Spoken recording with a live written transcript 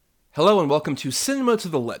Hello and welcome to Cinema to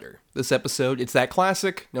the Letter. This episode, it's that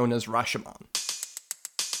classic known as Rashomon.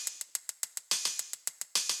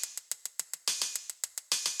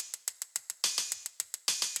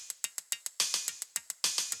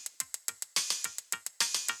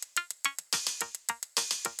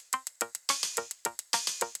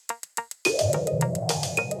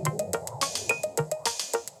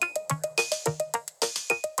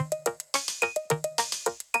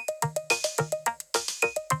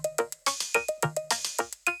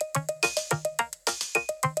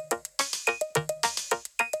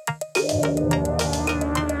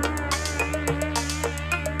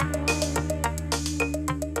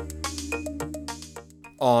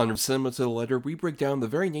 On Cinema to the Letter, we break down the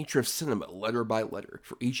very nature of cinema, letter by letter.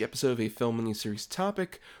 For each episode of a film miniseries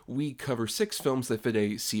topic, we cover 6 films that fit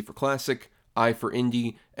a C for classic, I for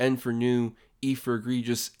indie, N for new, E for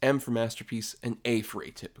egregious, M for masterpiece, and A for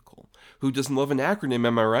atypical. Who doesn't love an acronym,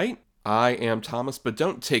 am I right? I am Thomas, but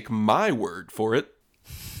don't take my word for it.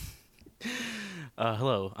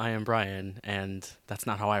 Hello, I am Brian, and that's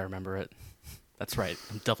not how I remember it. That's right,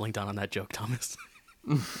 I'm doubling down on that joke, Thomas.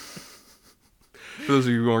 For those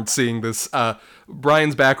of you who aren't seeing this,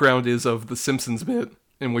 Brian's background is of the Simpsons bit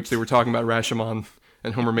in which they were talking about Rashomon,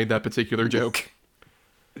 and Homer made that particular joke.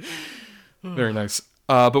 Very nice.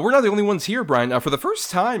 But we're not the only ones here, Brian. For the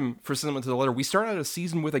first time for Cinema to the Letter, we start out a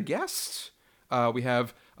season with a guest. We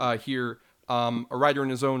have here a writer in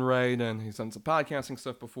his own right, and he's done some podcasting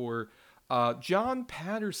stuff before. John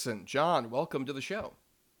Patterson. John, welcome to the show.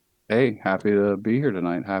 Hey, happy to be here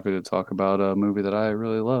tonight. Happy to talk about a movie that I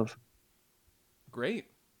really love. Great.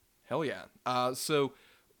 Hell yeah. So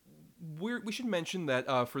we should mention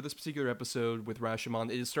that for this particular episode with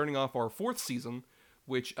Rashomon, it is starting off our 4th season,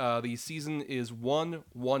 which the season is one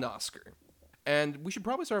Oscar. And we should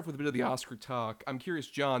probably start off with a bit of the Oscar talk. I'm curious,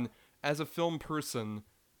 John, as a film person,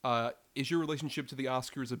 is your relationship to the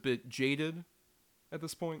Oscars a bit jaded at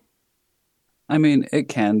this point? I mean, it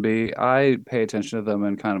can be. I pay attention to them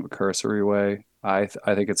in kind of a cursory way. I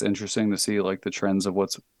think it's interesting to see like the trends of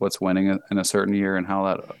what's winning in a certain year and how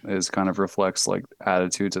that is kind of reflects like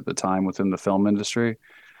attitudes at the time within the film industry.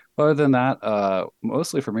 Other than that,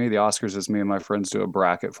 mostly for me, the Oscars is me and my friends do a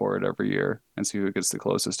bracket for it every year and see who gets the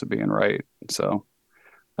closest to being right. So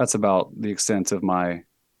that's about the extent of my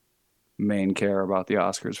main care about the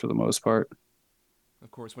Oscars for the most part. Of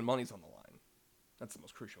course, when money's on the line, that's the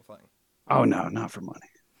most crucial thing. Oh no, not for money.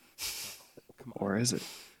 Come on. Or is it?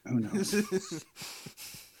 Who knows?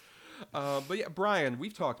 But yeah, Brian,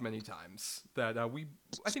 we've talked many times that I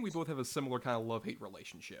think we both have a similar kind of love-hate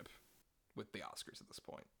relationship with the Oscars at this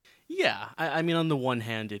point. Yeah, I mean, on the one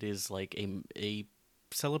hand, it is like a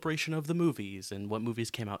celebration of the movies and what movies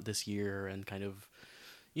came out this year and kind of,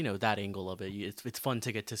 that angle of it. It's fun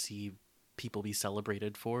to get to see people be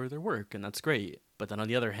celebrated for their work, and that's great. But then on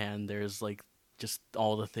the other hand, there's like just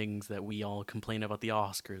all the things that we all complain about the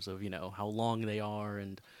Oscars of, how long they are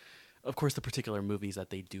and, of course, the particular movies that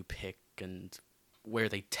they do pick and where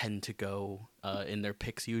they tend to go in their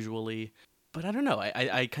picks usually. But I don't know.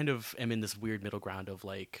 I kind of am in this weird middle ground of,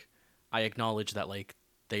 like, I acknowledge that, like,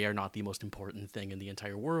 they are not the most important thing in the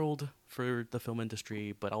entire world for the film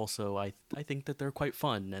industry, but also I think that they're quite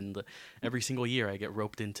fun. And every single year I get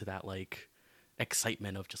roped into that, like,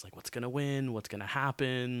 excitement of just, like, what's going to win, what's going to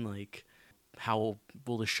happen, like, how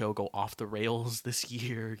will the show go off the rails this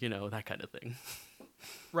year, that kind of thing.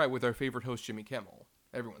 Right, with our favorite host, Jimmy Kimmel.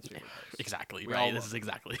 Everyone's favorite host. Exactly, We right? This is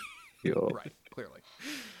exactly. Right, clearly.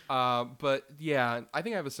 But yeah, I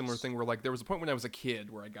think I have a similar thing where, like, there was a point when I was a kid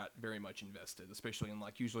where I got very much invested, especially in,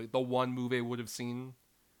 like, usually the one movie I would have seen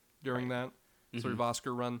during that sort of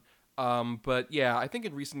Oscar run. But yeah, I think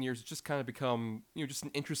in recent years it's just kind of become, just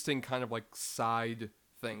an interesting kind of, like, side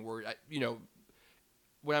thing where,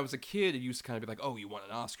 when I was a kid, it used to kind of be like, oh, you won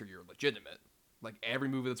an Oscar, you're legitimate. Like, every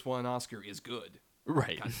movie that's won an Oscar is good.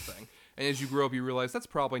 Right. Kind of thing. And as you grow up, you realize that's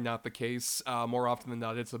probably not the case. More often than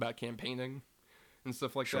not, it's about campaigning and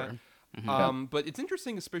stuff like that. Mm-hmm. But it's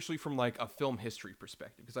interesting, especially from, like, a film history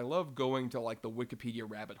perspective, because I love going to, like, the Wikipedia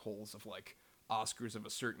rabbit holes of, like, Oscars of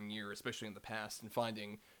a certain year, especially in the past, and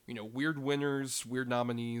finding, weird winners, weird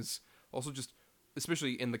nominees. Also just,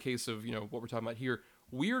 especially in the case of, what we're talking about here,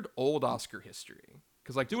 weird old Oscar history.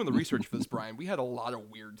 Because, like, doing the research for this, Brian, we had a lot of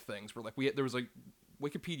weird things where, like, there was a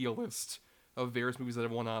Wikipedia list of various movies that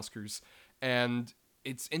have won Oscars, and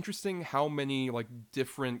it's interesting how many, like,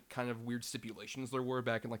 different kind of weird stipulations there were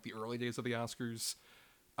back in, like, the early days of the Oscars.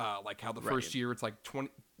 Like, how the first year it's, like,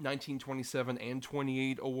 19, 27, and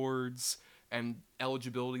 28 awards, and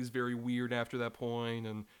eligibility is very weird after that point,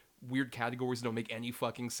 and weird categories don't make any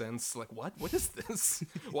fucking sense. Like, what? What is this?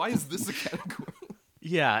 Why is this a category?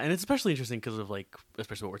 Yeah, and it's especially interesting because of like,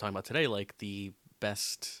 especially what we're talking about today, like the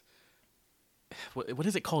best. What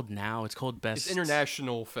is it called now? It's called best. It's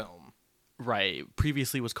international film. Right.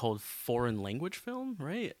 Previously was called foreign language film,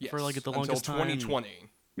 right? Yes, For like the until longest time. 2020.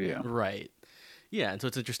 Yeah. Right. Yeah, and so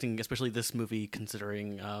it's interesting, especially this movie,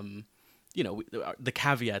 considering, the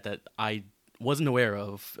caveat that I wasn't aware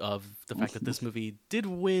of the fact that this movie did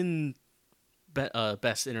win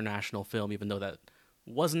best international film, even though that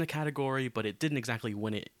wasn't a category, but it didn't exactly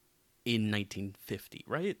win it in 1950,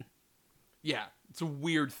 right? Yeah, it's a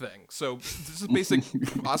weird thing. So this is a basic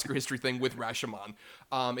Oscar history thing with Rashomon.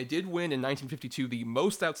 It did win in 1952 the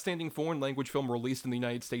most outstanding foreign language film released in the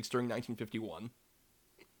United States during 1951.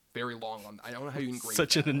 Very long one. I don't know how you can grade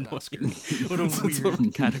Such that an on an Oscar. annoying, what a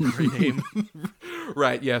weird category name.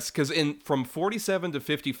 Right, yes, because from 47 to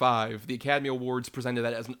 55, the Academy Awards presented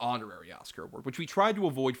that as an honorary Oscar award, which we tried to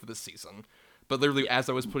avoid for this season. But literally, as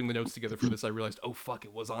I was putting the notes together for this, I realized, oh fuck,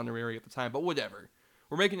 it was honorary at the time. But whatever.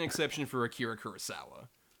 We're making an exception for Akira Kurosawa.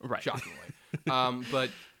 Right. Shockingly. But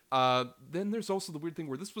then there's also the weird thing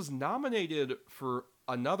where this was nominated for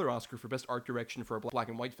another Oscar for Best Art Direction for a black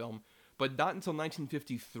and white film, but not until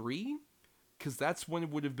 1953, because that's when it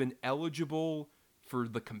would have been eligible for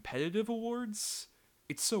the competitive awards.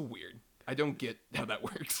 It's so weird. I don't get how that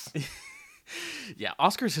works. Yeah,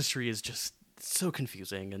 Oscars history is just so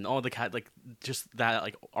confusing, and all the just that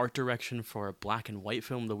like art direction for a black and white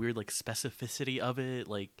film, the weird like specificity of it,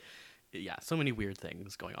 like yeah, so many weird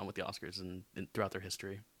things going on with the Oscars and throughout their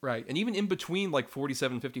history. Right, and even in between like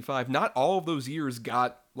 47 and 55, not all of those years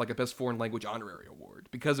got like a Best Foreign Language honorary award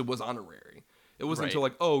because it was honorary. It wasn't until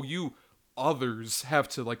like, oh, you others have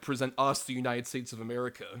to like present us the United States of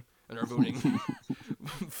America and our voting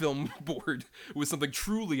film board with something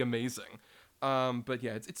truly amazing. But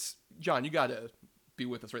yeah, it's John, you gotta be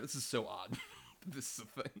with us, right? This is so odd. This is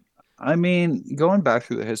a thing. I mean, going back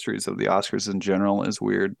through the histories of the Oscars in general is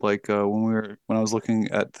weird. Like when I was looking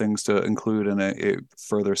at things to include in a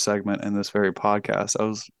further segment in this very podcast, I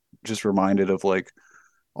was just reminded of like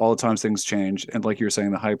all the times things change, and like you were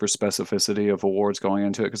saying, the hyper specificity of awards going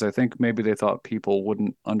into it. Because I think maybe they thought people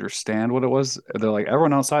wouldn't understand what it was. They're like,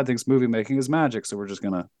 everyone outside thinks movie making is magic, so we're just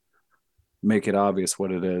gonna make it obvious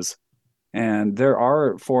what it is. And there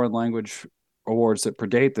are foreign language awards that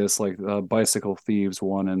predate this, like Bicycle Thieves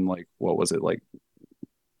won in like what was it, like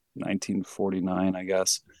 1949, I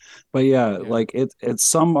guess. But yeah, Yeah. like it's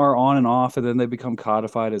some are on and off, and then they become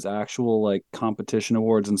codified as actual like competition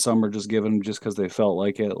awards, and some are just given just because they felt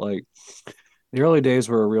like it. Like the early days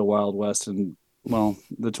were a real Wild West, and well,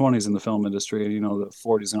 the 20s in the film industry, and the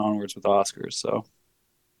 40s and onwards with Oscars. So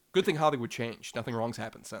Good thing Hollywood changed. Nothing wrong's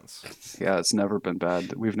happened since. yeah, it's never been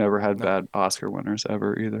bad. We've never had No. bad Oscar winners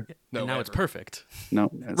ever either. No, and now it's ever. perfect. No,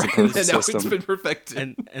 it's a Right, perfect and now system. it's been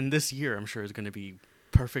perfected. And this year, I'm sure is going to be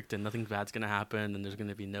perfect, and nothing bad's going to happen, and there's going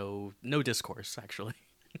to be no discourse actually.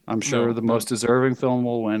 I'm sure No, the no. most deserving film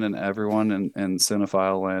will win, and everyone in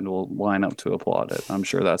cinephile land will line up to applaud it. I'm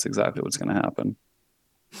sure that's exactly what's going to happen.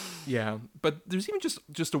 Yeah, but there's even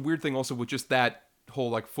just a weird thing also with just that whole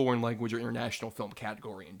like foreign language or international film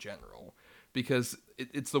category in general, because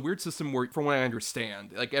it's the weird system where, from what I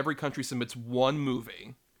understand, like every country submits one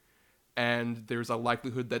movie, and there's a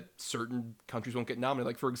likelihood that certain countries won't get nominated.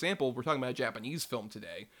 Like for example, we're talking about a Japanese film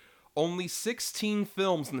today. Only 16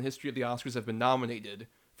 films in the history of the Oscars have been nominated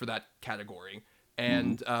for that category,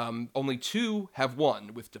 and only 2 have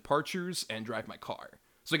won, with Departures and Drive My Car.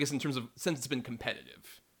 So I guess in terms of, since it's been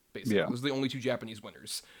competitive, basically, Yeah. those are the only 2 Japanese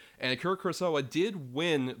winners. And Akira Kurosawa did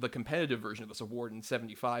win the competitive version of this award in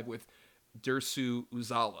 '75 with Dersu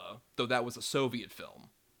Uzala, though that was a Soviet film,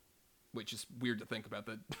 which is weird to think about.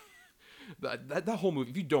 That whole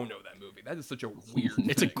movie, if you don't know that movie, that is such a weird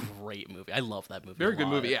It's a thing. great movie. I love that movie. Very a good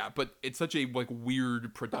lot. movie, yeah, but it's such a like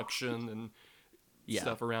weird production and Yeah.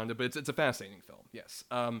 stuff around it. But it's a fascinating film, yes.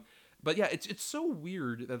 But yeah, it's so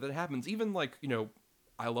weird that happens. Even like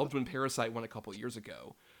I loved when Parasite won a couple of years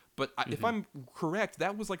ago, but if I'm correct,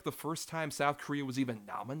 that was like the first time South Korea was even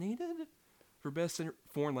nominated for Best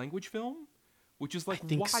Foreign Language Film, which is like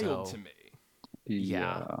think wild so. to me.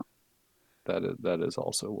 Yeah. That is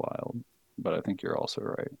also wild. But I think you're also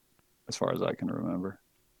right, as far as I can remember.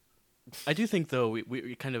 I do think though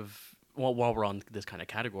we kind of while we're on this kind of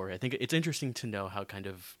category, I think it's interesting to know how kind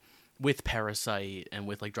of with Parasite and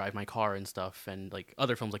with like Drive My Car and stuff, and like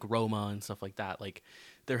other films like Roma and stuff like that, like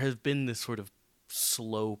there has been this sort of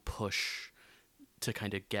slow push to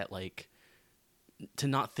kind of get like to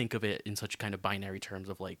not think of it in such kind of binary terms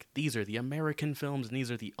of like these are the American films and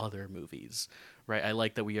these are the other movies, right? I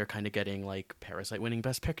like that we are kind of getting like Parasite winning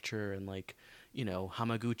Best Picture and like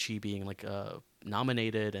Hamaguchi being like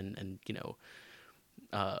nominated and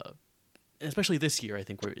especially this year, I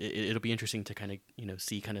think it'll be interesting to kind of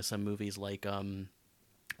see kind of some movies like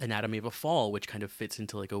Anatomy of a Fall, which kind of fits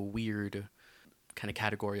into like a weird kind of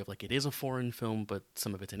category of like it is a foreign film, but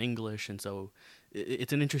some of it's in English, and so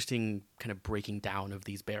it's an interesting kind of breaking down of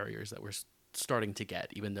these barriers that we're starting to get,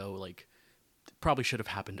 even though like it probably should have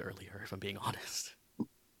happened earlier, if I'm being honest.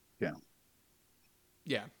 Yeah.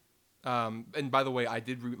 Yeah. And by the way, I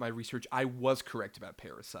did my research. I was correct about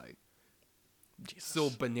Parasite. Jesus. Still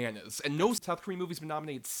bananas. And no South Korean movie's been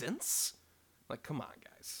nominated since? Like, come on,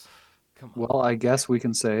 guys. Come on. Well, I guess we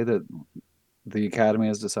can say that the Academy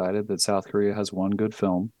has decided that South Korea has one good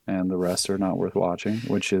film and the rest are not worth watching,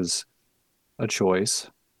 which is a choice,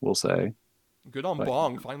 we'll say. Good on But,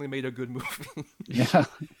 Bong. Finally made a good movie. yeah.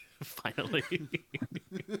 Finally.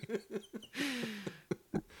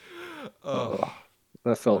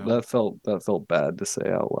 That felt bad to say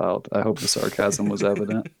out loud. I hope the sarcasm was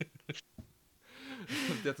evident.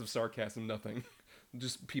 Death of sarcasm, nothing.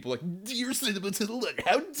 Just people like, dear cinema to the letter,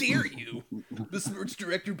 how dare you besmirch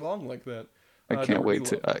director Bong like that? I can't wait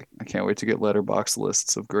to get letterbox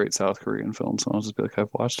lists of great South Korean films. I'll just be like, I've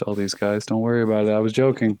watched all these guys. Don't worry about it. I was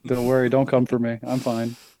joking. Don't worry. Don't come for me. I'm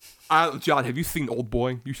fine. John, have you seen Old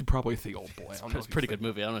Boy? You should probably see Old Boy. It's a pretty good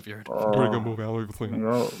movie. I don't know if you heard. Pretty good movie. I don't even think.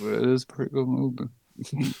 No, it is a pretty good movie.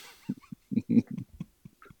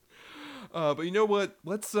 But you know what?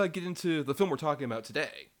 Let's get into the film we're talking about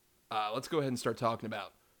today. Let's go ahead and start talking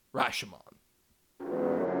about Rashomon. "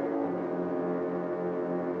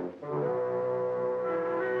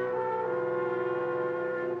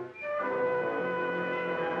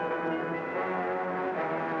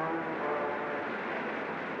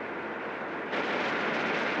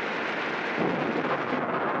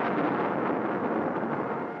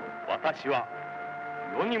私は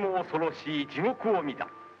世にも恐ろしい地獄を見た。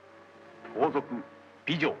盗賊、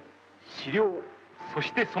美女、死霊、そ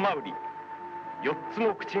してソマウリ、4つ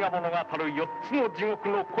の口が物語る4つの地獄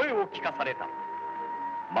の声を聞かされた。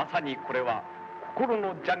まさにこれは心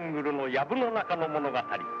のジャングルの藪の中の物語。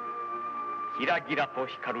ギラギラと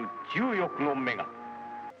光る重欲の目が。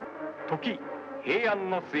時、平安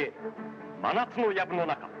の末、真夏の藪の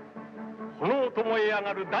中、炎と燃え上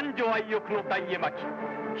がる男女愛欲の大絵巻。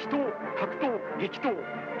人、格闘、激闘、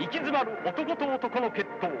行き詰まる男と男の決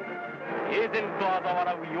闘。平然と嘲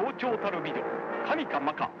笑う幼鳥たる美女、神か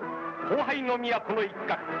魔か、荒廃の都の一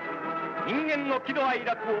角。人間の喜怒哀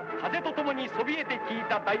楽を風とともにそびえて聞い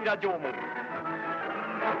た大羅城門。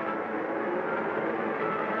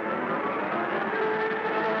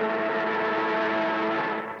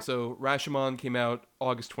So, Rashomon came out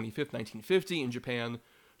August 25th, 1950 in Japan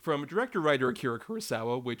from director-writer Akira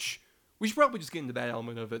Kurosawa, which we should probably just get into that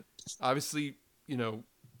element of it. Obviously, you know,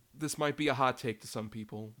 this might be a hot take to some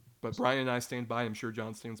people, but Brian and I stand by it. I'm sure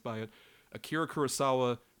John stands by it. Akira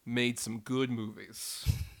Kurosawa made some good movies.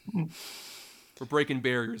 We're breaking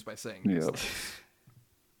barriers by saying this. Yep.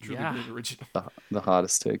 Truly Yeah. good original. The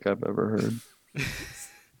hottest take I've ever heard.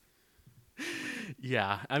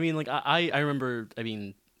 Yeah, I mean, like I remember. I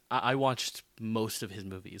mean, I watched most of his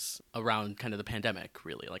movies around kind of the pandemic.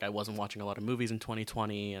 Really, like I wasn't watching a lot of movies in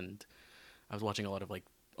 2020, and I was watching a lot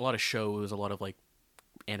of shows, a lot of like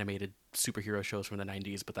animated superhero shows from the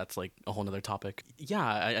 90s. But that's like a whole nother topic. Yeah,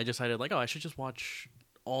 I decided like, oh, I should just watch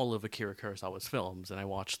all of Akira Kurosawa's films, and I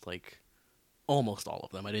watched like almost all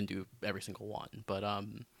of them. I didn't do every single one, but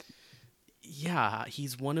yeah,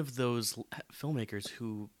 he's one of those filmmakers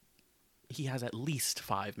who he has at least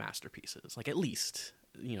 5 masterpieces, like at least,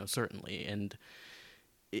 you know, certainly. And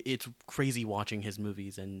it's crazy watching his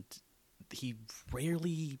movies, and he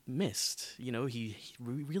rarely missed. You know, he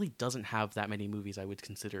really doesn't have that many movies I would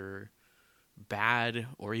consider bad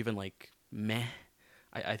or even like meh.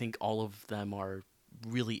 I think all of them are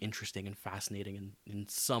really interesting and fascinating in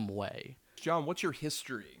some way. John, what's your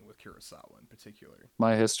history with Kurosawa in particular?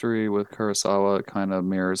 My history with Kurosawa kind of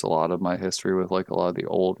mirrors a lot of my history with like a lot of the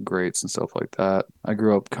old greats and stuff like that. I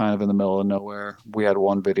grew up kind of in the middle of nowhere. We had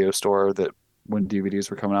one video store that when DVDs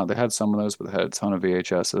were coming out, they had some of those, but they had a ton of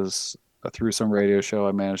VHSs. Through some radio show,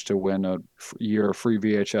 I managed to win a year of free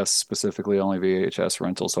VHS, specifically only VHS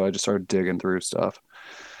rental. So I just started digging through stuff.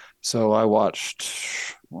 So I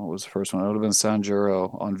watched, what was the first one? It would have been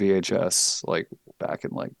Sanjuro on VHS, like back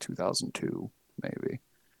in like 2002, maybe.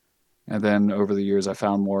 And then over the years, I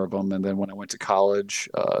found more of them. And then when I went to college,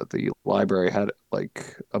 the library had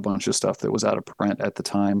like a bunch of stuff that was out of print at the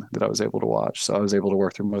time that I was able to watch. So I was able to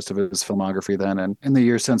work through most of his filmography then. And in the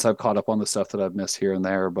years since, I've caught up on the stuff that I've missed here and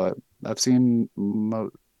there. But I've seen a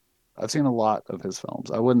lot of his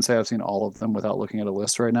films. I wouldn't say I've seen all of them without looking at a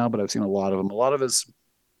list right now, but I've seen a lot of them. A lot of his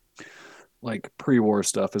like pre-war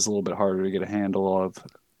stuff is a little bit harder to get a handle of.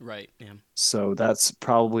 Right. Yeah. So that's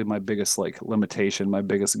probably my biggest like limitation, my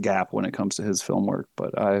biggest gap when it comes to his film work.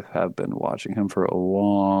 But I have been watching him for a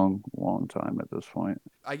long, long time at this point.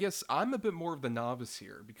 I guess I'm a bit more of the novice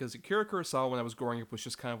here because Akira Kurosawa, when I was growing up, was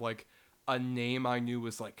just kind of like a name I knew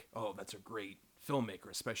was like, oh, that's a great filmmaker,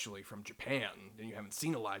 especially from Japan. And you haven't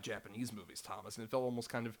seen a lot of Japanese movies, Thomas, and it felt almost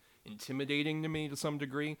kind of intimidating to me to some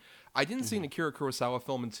degree. I didn't see an Akira Kurosawa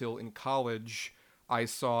film until in college. I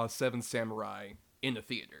saw Seven Samurai in a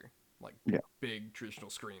theater, like big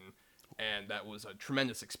traditional screen, and that was a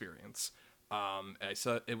tremendous experience. I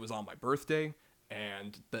saw it was on my birthday.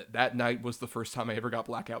 And that night was the first time I ever got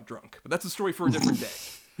blackout drunk. But that's a story for a different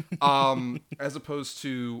day. As opposed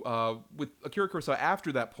to with Akira Kurosawa,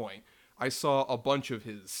 after that point, I saw a bunch of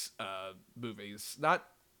his movies. Not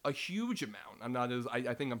a huge amount. I'm not as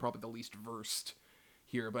I think I'm probably the least versed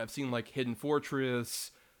here, but I've seen like Hidden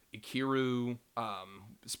Fortress, Ikiru,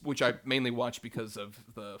 which I mainly watched because of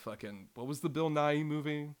the fucking what was the Bill Nye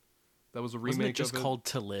movie? That was a remake. Wasn't it just of it? called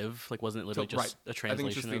To Live? Like, wasn't it literally just a translation? I think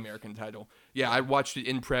it's just the American title. Yeah, I watched it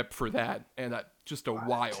in prep for that, and just a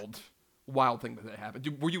wild thing that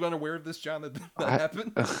happened. Were you unaware of this, John, that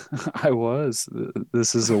happened? I was.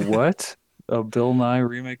 This is a what? A Bill Nye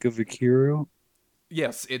remake of Ikiru?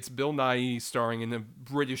 Yes, it's Bill Nye starring in a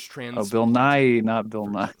British trans. Oh, Bill Nye, not Bill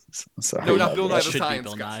Nye. Sorry. No, not Bill Nye, the should be science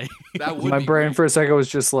Bill guy. Nye. That would My be brain great. for a second was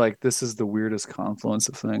just like, this is the weirdest confluence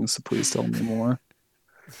of things, so please tell me more.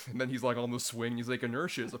 And then he's like on the swing. He's like,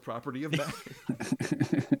 inertia is a property of matter.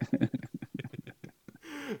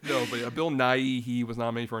 No, but Bill Nye, he was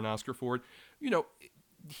nominated for an Oscar for it. You know,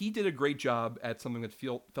 he did a great job at something that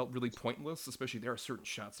felt really pointless. Especially there are certain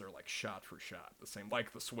shots that are like shot for shot, the same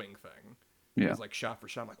like the swing thing. Yeah. It was like shot for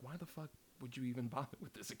shot. I'm like, why the fuck would you even bother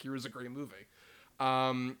with this? Akira's a great movie.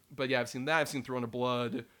 But yeah, I've seen that. I've seen Throne of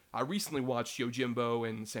Blood. I recently watched Yojimbo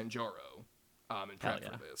and Sanjaro in prep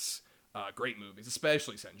for this. Great movies,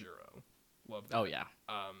 especially Sanjuro. Love that. Oh yeah.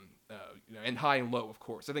 And High and Low, of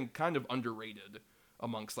course. I think kind of underrated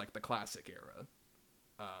amongst like the classic era.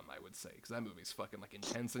 I would say because that movie's fucking like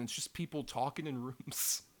intense and it's just people talking in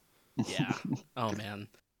rooms. Yeah. Oh man.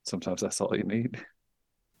 Sometimes that's all you need.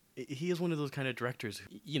 He is one of those kind of directors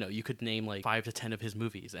who, you could name like 5 to 10 of his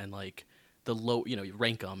movies and like the low, you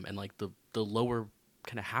rank them and like the lower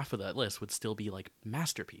kind of half of that list would still be like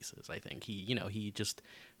masterpieces. I think he just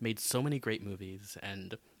made so many great movies,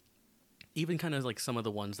 and even kind of like some of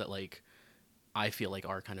the ones that like I feel like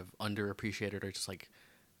are kind of underappreciated or just like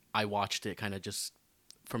I watched it kind of just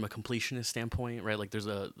from a completionist standpoint, right? Like there's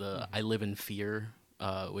I Live in Fear,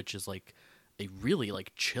 which is like a really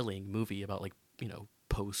like chilling movie about like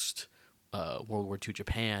post World War II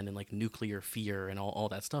Japan and like nuclear fear and all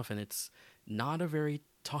that stuff, and it's not a very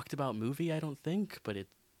talked about movie, I don't think, but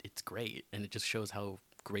it's great, and it just shows how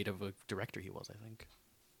great of a director he was, I think.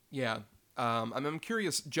 Yeah. I'm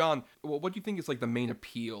curious, John, what do you think is like the main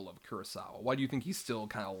appeal of Kurosawa? Why do you think he still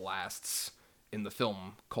kind of lasts in the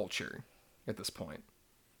film culture at this point?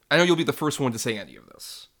 I know you'll be the first one to say any of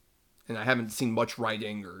this, and I haven't seen much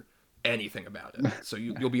writing or anything about it, so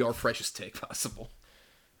you'll be our freshest take possible.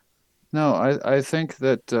 No, I think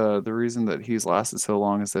that the reason that he's lasted so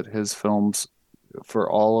long is that his films,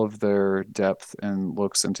 for all of their depth and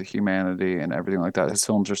looks into humanity and everything like that, his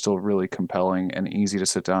films are still really compelling and easy to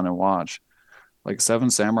sit down and watch. Like Seven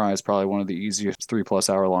Samurai is probably one of the easiest 3+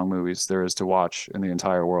 hour long movies there is to watch in the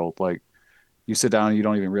entire world. Like you sit down and you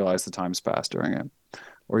don't even realize the time's passed during it.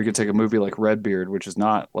 Or you could take a movie like Redbeard, which is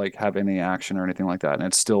not like have any action or anything like that, and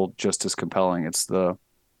it's still just as compelling. It's the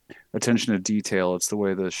attention to detail. It's the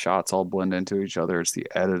way the shots all blend into each other. It's the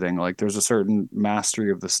editing. Like there's a certain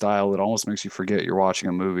mastery of the style that almost makes you forget you're watching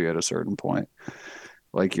a movie at a certain point.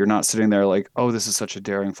 Like you're not sitting there like, oh, this is such a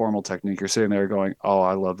daring formal technique. You're sitting there going, oh,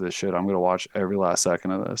 I love this shit. I'm going to watch every last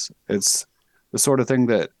second of this. It's the sort of thing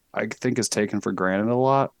that I think is taken for granted a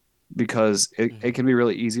lot because it can be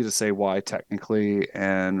really easy to say why technically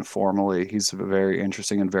and formally he's a very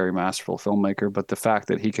interesting and very masterful filmmaker. But the fact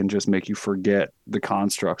that he can just make you forget the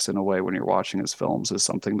constructs in a way when you're watching his films is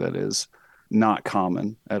something that is not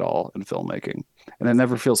common at all in filmmaking. And it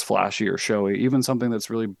never feels flashy or showy. Even something that's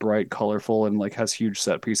really bright, colorful, and like has huge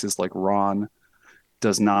set pieces like Ron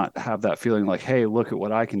does not have that feeling like, hey, look at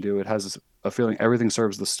what I can do. It has a feeling everything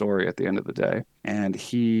serves the story at the end of the day. And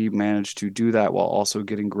he managed to do that while also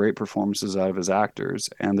getting great performances out of his actors.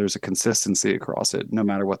 And there's a consistency across it, no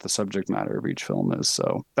matter what the subject matter of each film is.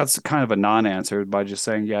 So that's kind of a non-answer by just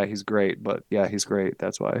saying, yeah, he's great. But yeah, he's great.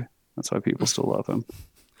 That's why people still love him.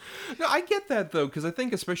 No, I get that though, because I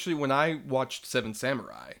think especially when I watched Seven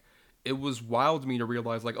Samurai, it was wild to me to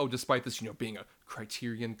realize like, oh, despite this, being a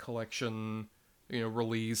Criterion Collection,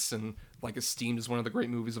 release, and like esteemed as one of the great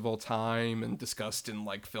movies of all time and discussed in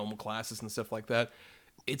like film classes and stuff like that.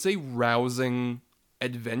 It's a rousing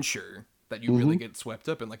adventure that you really get swept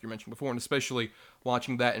up in, like you mentioned before, and especially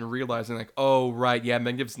watching that and realizing like, oh right, yeah,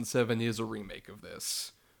 Magnificent Seven is a remake of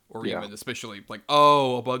this. Or even especially like,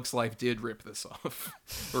 oh, A Bug's Life did rip this off,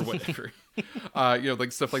 or whatever.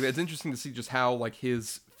 Like stuff like that. It's interesting to see just how like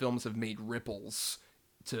his films have made ripples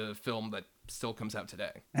to film that still comes out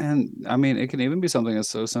today. And I mean, it can even be something as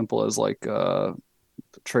so simple as like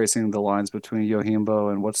tracing the lines between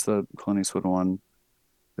Yojimbo and what's the Clint Eastwood one,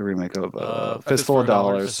 the remake of Fistful of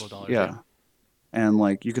Dollars. Fistful of Dollars, yeah. And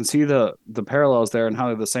like you can see the parallels there and how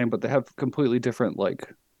they're the same, but they have completely different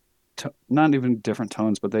like not even different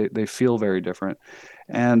tones, but they feel very different.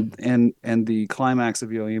 And the climax of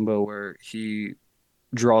Yojimbo where he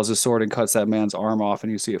draws his sword and cuts that man's arm off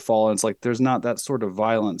and you see it fall, and it's like there's not that sort of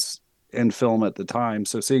violence in film at the time,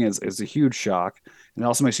 so seeing it is a huge shock, and it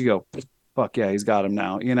also makes you go, fuck yeah, he's got him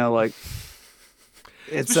now, like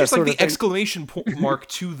it's just like the exclamation mark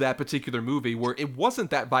to that particular movie where it wasn't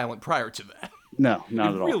that violent prior to that. No,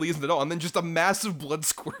 not at all. It really isn't at all. And then just a massive blood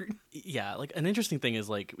squirt. Yeah, like an interesting thing is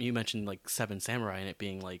like you mentioned like Seven Samurai and it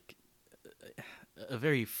being like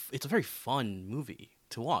it's a very fun movie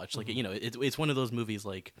to watch. Like it's one of those movies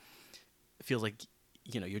like it feels like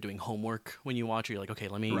you're doing homework when you watch it. You're like, okay,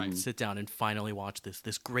 let me sit down and finally watch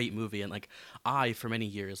this great movie. And like for many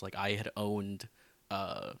years, like I had owned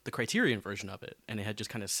the Criterion version of it, and it had just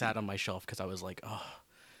kind of sat on my shelf because I was like, oh,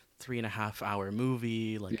 3.5-hour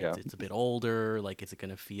movie, like it's a bit older, like is it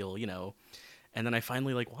gonna feel, and then I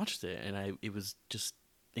finally like watched it, and it was just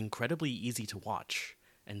incredibly easy to watch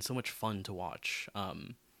and so much fun to watch.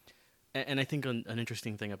 And I think an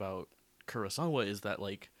interesting thing about Kurosawa is that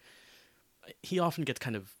like he often gets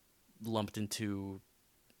kind of lumped into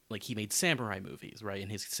like he made samurai movies, right?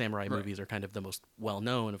 And his samurai movies are kind of the most well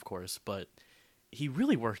known, of course, but he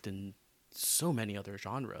really worked in so many other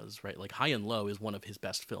genres, right? Like High and Low is one of his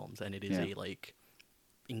best films, and it is a like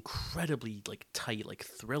incredibly like tight like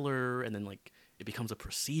thriller, and then like it becomes a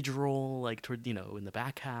procedural like toward in the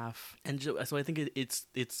back half. And so I think it's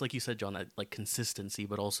like you said, John, that like consistency,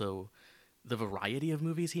 but also the variety of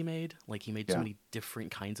movies he made. Like he made so many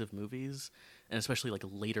different kinds of movies, and especially like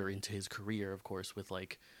later into his career, of course, with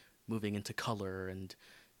like moving into color, and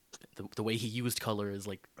the way he used color is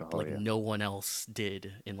like no one else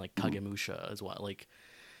did in like Kagemusha as well. Like,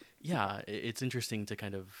 yeah, it's interesting to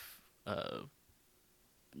kind of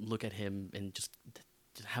look at him and just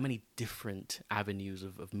how many different avenues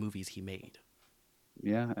of movies he made.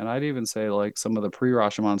 Yeah, and I'd even say like some of the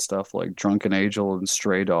pre-Rashomon stuff, like Drunken Angel and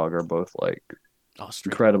Stray Dog, are both like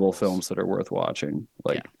incredible films that are worth watching.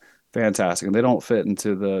 Like fantastic, and they don't fit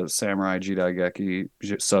into the samurai jidaigeki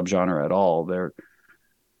subgenre at all. They're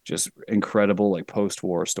just incredible like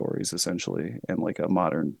post-war stories essentially, and like a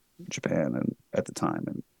modern Japan and at the time,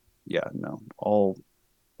 and all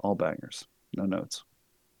bangers, no notes.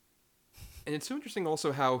 And it's so interesting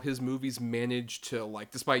also how his movies manage to like,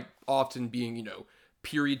 despite often being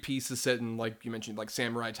period pieces set in like you mentioned like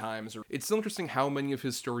samurai times, or it's still interesting how many of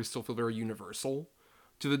his stories still feel very universal,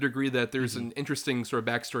 to the degree that there's an interesting sort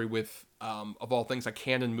of backstory with of all things a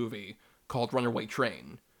canon movie called Runaway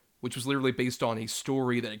Train, which was literally based on a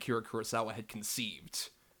story that Akira Kurosawa had conceived,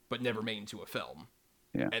 but never made into a film.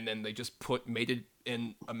 Yeah. And then they just made it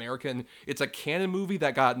in America, and it's a canon movie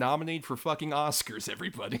that got nominated for fucking Oscars,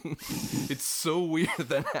 everybody. It's so weird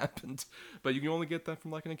that happened. But you can only get that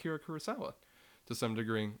from like an Akira Kurosawa to some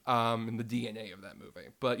degree, in the DNA of that movie.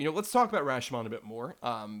 But, let's talk about Rashomon a bit more.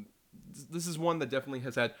 This is one that definitely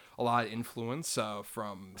has had a lot of influence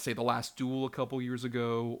from, say, The Last Duel a couple years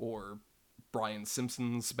ago, or Brian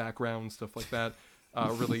Simpson's background, stuff like that,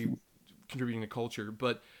 really contributing to culture.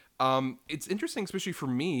 But it's interesting, especially for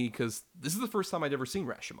me, because this is the first time I'd ever seen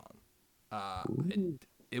Rashomon.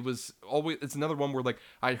 It's another one where like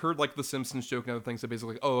I heard like the Simpsons joke and other things that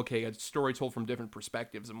basically, oh, okay, a story told from different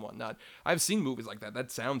perspectives and whatnot. I've seen movies like that.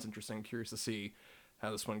 That sounds interesting. I'm curious to see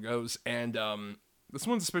how this one goes. And this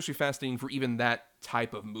one's especially fascinating for even that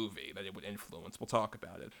type of movie that it would influence. We'll talk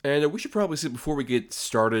about it. And we should probably say before we get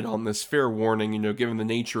started on this, fair warning, given the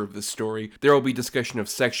nature of this story, there will be discussion of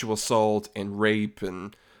sexual assault and rape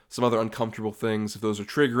and some other uncomfortable things. If those are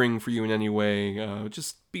triggering for you in any way,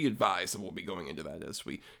 just be advised that we'll be going into that as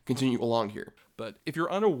we continue along here. But if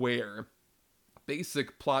you're unaware,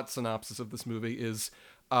 basic plot synopsis of this movie is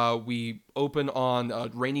we open on a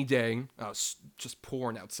rainy day, just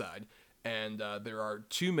pouring outside, and there are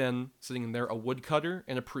two men sitting in there, a woodcutter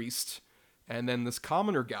and a priest, And then this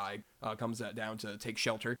commoner guy comes down to take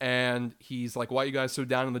shelter, and he's like, "Why are you guys so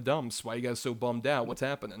down in the dumps? Why are you guys so bummed out? What's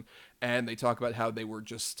happening?" And they talk about how they were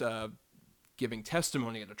just giving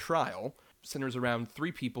testimony at a trial. Centers around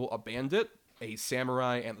three people: a bandit, a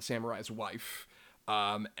samurai, and the samurai's wife.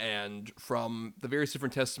 And from the various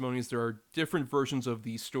different testimonies, there are different versions of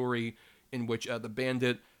the story in which the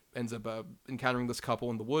bandit ends up encountering this couple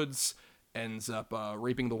in the woods, ends up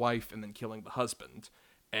raping the wife, and then killing the husband.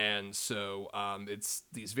 And so it's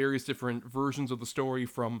these various different versions of the story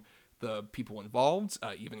from the people involved,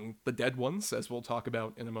 even the dead ones, as we'll talk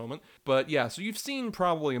about in a moment. But yeah, so you've seen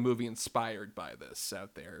probably a movie inspired by this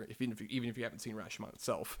out there, even if you haven't seen Rashomon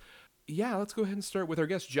itself. Yeah, let's go ahead and start with our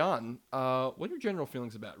guest, John. What are your general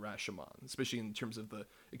feelings about Rashomon, especially in terms of the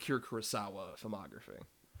Akira Kurosawa filmography?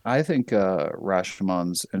 I think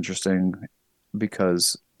Rashomon's interesting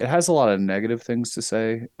because it has a lot of negative things to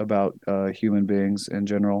say about human beings in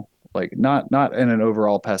general. Like not in an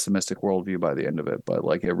overall pessimistic worldview by the end of it, but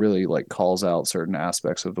like it really like calls out certain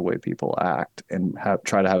aspects of the way people act and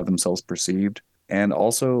try to have themselves perceived. And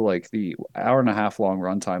also like the hour and a half long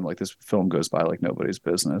runtime, like this film goes by like nobody's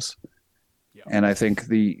business. Yeah. And I think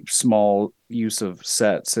the small use of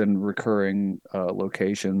sets and recurring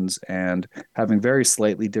locations and having very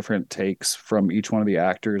slightly different takes from each one of the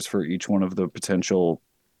actors for each one of the potential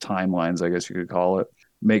timelines, I guess you could call it,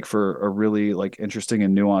 make for a really like interesting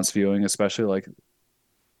and nuanced viewing, especially like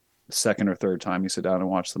second or third time you sit down and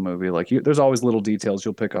watch the movie. Like there's always little details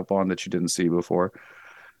you'll pick up on that you didn't see before.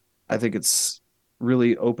 I think it's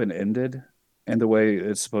really open ended and the way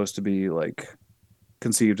it's supposed to be like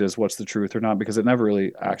conceived as what's the truth or not, because it never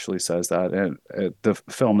really actually says that, and the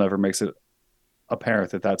film never makes it apparent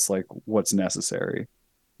that that's like what's necessary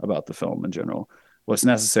about the film in general. What's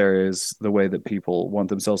necessary is the way that people want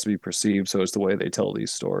themselves to be perceived, so it's the way they tell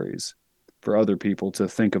these stories for other people to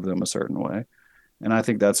think of them a certain way. And I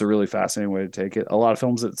think that's a really fascinating way to take it. A lot of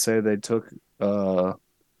films that say they took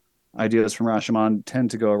ideas from Rashomon tend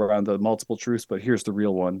to go around the multiple truths, but here's the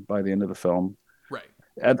real one by the end of the film. Right.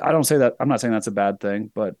 I don't say that. I'm not saying that's a bad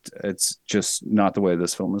thing, but it's just not the way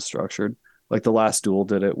this film is structured. Like The Last Duel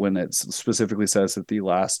did it when it specifically says that the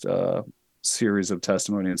last series of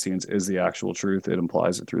testimony and scenes is the actual truth. It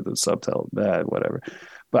implies it through the subtitle, whatever.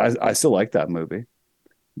 But I still like that movie.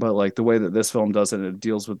 But like the way that this film does it, it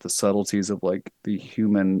deals with the subtleties of like the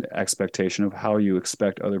human expectation of how you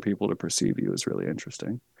expect other people to perceive you is really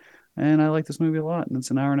interesting. And I like this movie a lot. And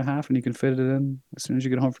it's an hour and a half, and you can fit it in as soon as you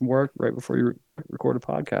get home from work, right before you record a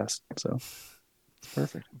podcast. So it's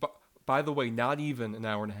perfect. But by the way, not even an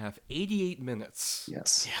hour and a half, 88 minutes.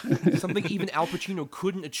 Yes. Yeah. Something even Al Pacino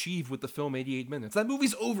couldn't achieve with the film 88 minutes. That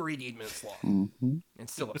movie's over 88 minutes long. Mm-hmm. And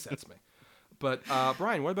still upsets me. But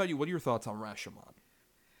Brian, what about you? What are your thoughts on Rashomon?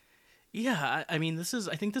 Yeah, I mean,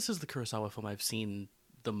 I think this is the Kurosawa film I've seen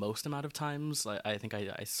the most amount of times. I think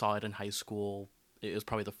I saw it in high school. It was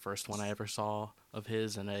probably the first one I ever saw of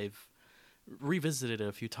his, and I've revisited it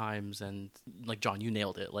a few times. And like John, you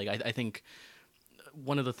nailed it. Like I think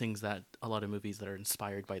one of the things that a lot of movies that are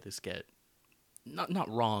inspired by this get not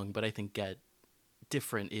wrong, but I think get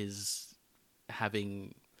different is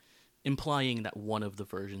implying that one of the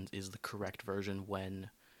versions is the correct version when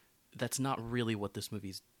that's not really what this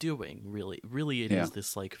movie's doing. Really, it is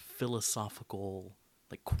this like philosophical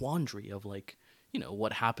like quandary of like, you know,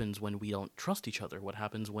 what happens when we don't trust each other? What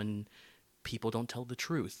happens when people don't tell the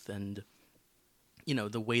truth? And, you know,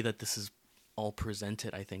 the way that this is all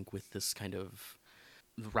presented, I think, with this kind of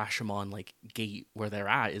Rashomon, like, gate where they're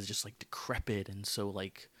at is just, like, decrepit and so,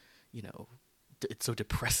 like, you know, it's so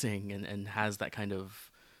depressing and has that kind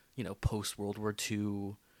of, you know, post-World War II,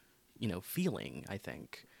 you know, feeling, I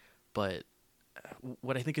think. But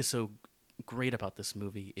what I think is so great about this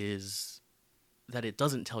movie is that it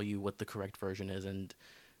doesn't tell you what the correct version is, and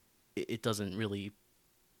it doesn't really,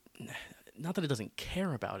 not that it doesn't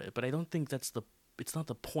care about it, but I don't think it's not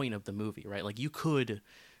the point of the movie, right? Like you could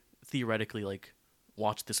theoretically like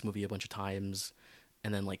watch this movie a bunch of times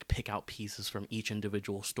and then like pick out pieces from each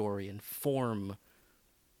individual story and form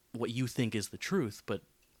what you think is the truth, but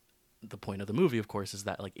the point of the movie, of course, is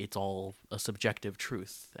that like it's all a subjective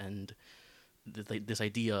truth, and this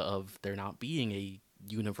idea of there not being a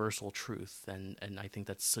universal truth, and I think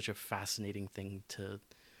that's such a fascinating thing to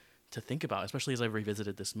think about, especially as I've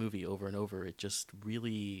revisited this movie over and over. It just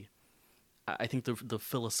really, I think the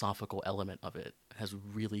philosophical element of it has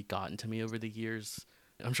really gotten to me over the years.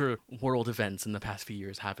 I'm sure world events in the past few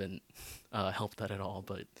years haven't helped that at all,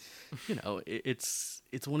 but you know, it's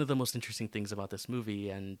one of the most interesting things about this movie,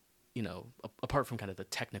 and you know, apart from kind of the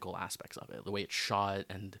technical aspects of it, the way it's shot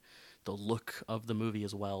and the look of the movie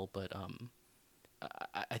as well, but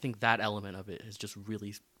I think that element of it has just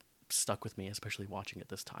really stuck with me, especially watching it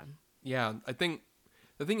this time. Yeah, I think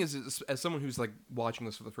the thing is, as someone who's like watching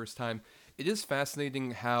this for the first time, it is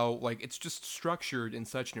fascinating how like it's just structured in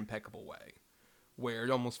such an impeccable way, where it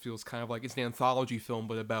almost feels kind of like it's an anthology film,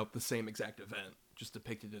 but about the same exact event, just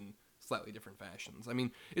depicted in slightly different fashions. I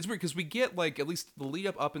mean, it's weird because we get like at least the lead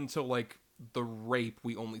up until like the rape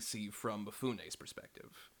we only see from Mifune's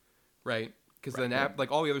perspective, right? Because then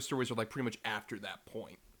like all the other stories are like pretty much after that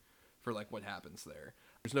point for like what happens there.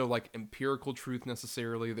 There's no like empirical truth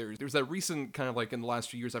necessarily. There's that recent kind of like in the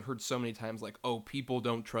last few years I've heard so many times like, oh, people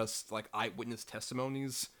don't trust like eyewitness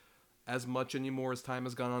testimonies as much anymore as time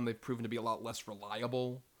has gone on. They've proven to be a lot less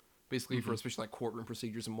reliable, basically for especially like courtroom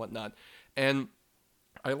procedures and whatnot. And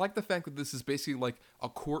I like the fact that this is basically like a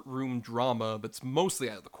courtroom drama that's mostly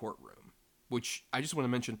out of the courtroom, which I just want to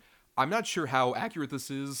mention. I'm not sure how accurate this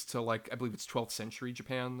is to like, I believe it's 12th century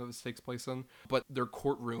Japan that this takes place in, but their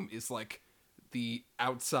courtroom is like the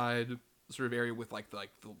outside sort of area with like the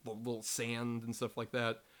little sand and stuff like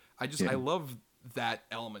that. I love that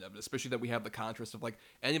element of it, especially that we have the contrast of like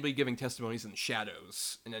anybody giving testimonies in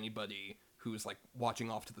shadows and anybody who's like watching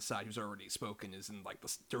off to the side who's already spoken is in like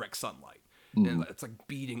the direct sunlight. And it's like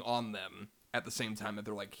beating on them at the same time that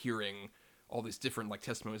they're like hearing all these different like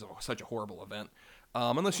testimonies of such a horrible event.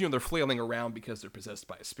 Unless, they're flailing around because they're possessed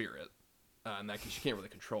by a spirit. In that case, you can't really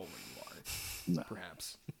control where you are. No.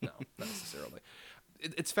 Perhaps. No, not necessarily.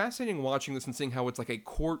 It's fascinating watching this and seeing how it's like a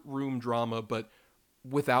courtroom drama, but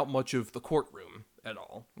without much of the courtroom at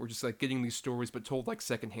all. We're just like getting these stories, but told like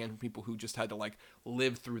secondhand from people who just had to like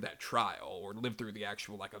live through that trial or live through the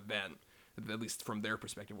actual like event, at least from their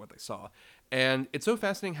perspective, what they saw. And it's so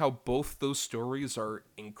fascinating how both those stories are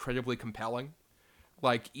incredibly compelling.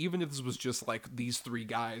 Like, even if this was just like these three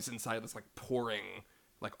guys inside this like pouring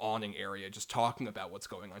like awning area just talking about what's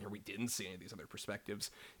going on here, we didn't see any of these other perspectives,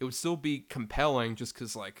 it would still be compelling just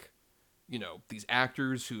because like, these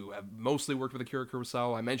actors who have mostly worked with Akira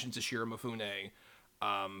Kurosawa. I mentioned Toshiro Mifune,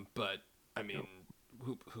 but I mean,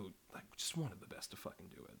 who like just one of the best to fucking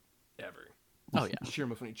do it ever. Oh yeah, Toshiro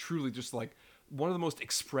Mifune, truly just like one of the most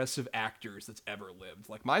expressive actors that's ever lived.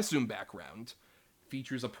 Like my Zoom background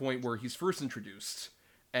features a point where he's first introduced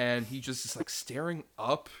and he just is like staring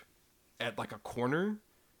up at like a corner,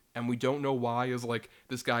 and we don't know why. Is like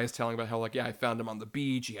this guy is telling about how like, yeah, I found him on the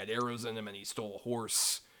beach, he had arrows in him, and he stole a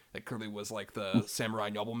horse that clearly was like the samurai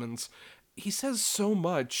nobleman's. He says so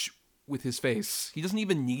much with his face. He doesn't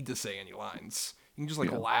even need to say any lines. You can just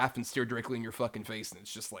like laugh and stare directly in your fucking face, and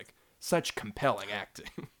it's just like such compelling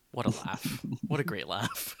acting. What a laugh. What a great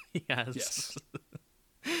laugh. Yes.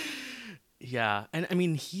 Yeah, and I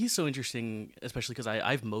mean, he's so interesting, especially because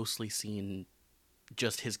I've mostly seen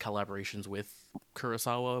just his collaborations with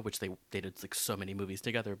Kurosawa, which they did like so many movies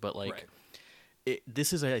together, but like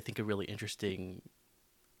this is, I think, a really interesting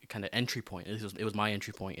kind of entry point. It was my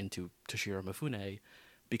entry point into Toshiro Mifune,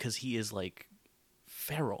 because he is like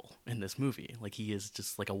feral in this movie. Like he is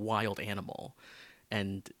just like a wild animal,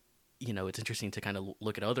 and it's interesting to kind of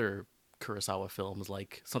look at other Kurosawa films,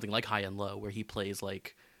 like something like High and Low, where he plays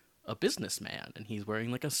like a businessman and he's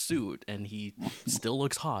wearing like a suit and he still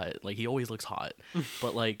looks hot. Like he always looks hot.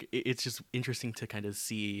 But like it's just interesting to kind of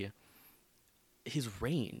see his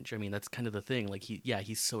range. I mean, that's kind of the thing. Like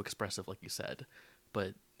he's so expressive, like you said,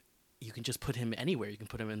 but you can just put him anywhere. You can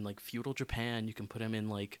put him in like feudal Japan, you can put him in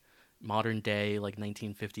like modern day, like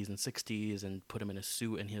 1950s and 60s, and put him in a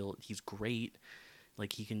suit and he's great.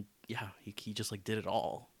 Like he can, he just like did it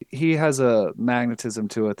all. He has a magnetism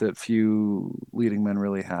to it that few leading men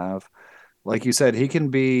really have. Like you said, he can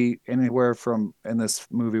be anywhere from in this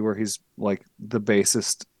movie where he's like the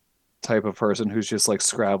basest type of person who's just like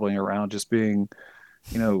scrabbling around, just being,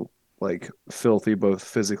 like filthy both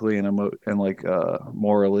physically and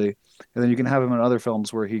morally. And then you can have him in other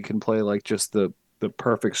films where he can play like just the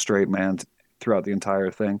perfect straight man throughout the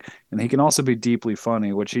entire thing. And he can also be deeply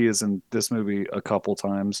funny, which he is in this movie a couple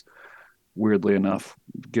times, weirdly enough,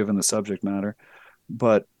 given the subject matter.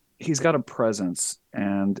 But he's got a presence,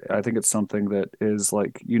 and I think it's something that is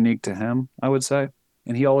like unique to him, I would say.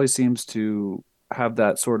 And he always seems to have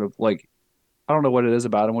that sort of like, I don't know what it is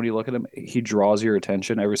about him. When you look at him, he draws your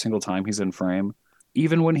attention every single time he's in frame.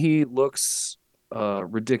 Even when he looks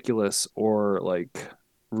ridiculous or like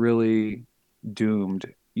really doomed,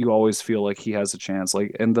 you always feel like he has a chance.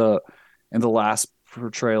 Like in the last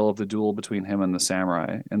portrayal of the duel between him and the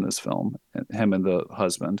samurai in this film, him and the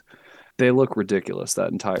husband, they look ridiculous,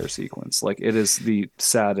 that entire sequence. Like it is the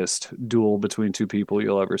saddest duel between two people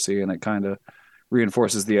you'll ever see, and it kind of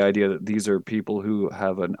reinforces the idea that these are people who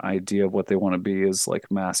have an idea of what they want to be as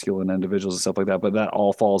like masculine individuals and stuff like that. But that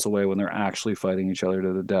all falls away when they're actually fighting each other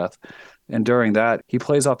to the death. And during that, he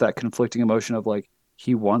plays off that conflicting emotion of like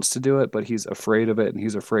he wants to do it, but he's afraid of it and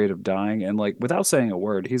he's afraid of dying. And like without saying a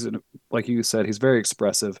word, like you said, he's very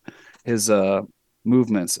expressive. His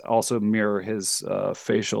movements also mirror his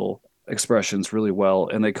facial expressions really well,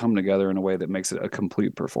 and they come together in a way that makes it a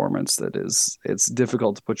complete performance that is, it's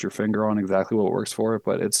difficult to put your finger on exactly what works for it,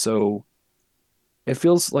 but it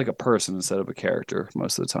feels like a person instead of a character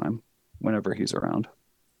most of the time whenever he's around.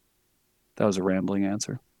 That was a rambling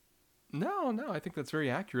answer. No, I think that's very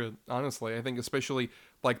accurate, honestly. I think especially,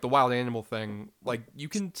 like, the wild animal thing, like, you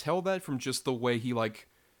can tell that from just the way he, like,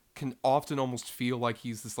 can often almost feel like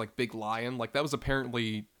he's this, like, big lion. Like, that was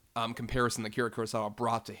apparently comparison that Kira Kurosawa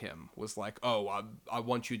brought to him, was like, oh, I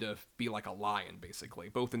want you to be like a lion, basically,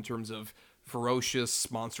 both in terms of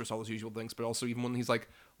ferocious, monstrous, all those usual things, but also even when he's, like,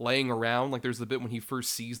 laying around, like, there's the bit when he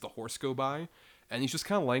first sees the horse go by, and he's just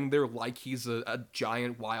kind of laying there like he's a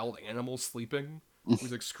giant wild animal sleeping.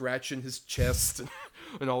 He's like scratching his chest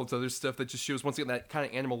and all this other stuff that just shows once again that kind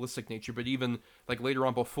of animalistic nature. But even like later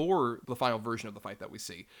on, before the final version of the fight that we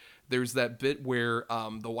see, there's that bit where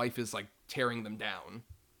the wife is like tearing them down,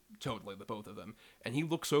 totally, the both of them, and he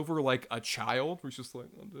looks over like a child who's just like,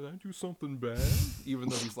 oh, did I do something bad? Even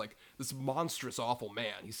though he's like this monstrous, awful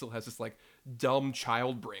man, he still has this like dumb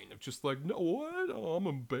child brain of just like, no, what? Oh, I'm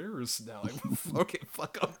embarrassed now. Okay,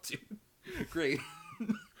 fuck up, dude. Great.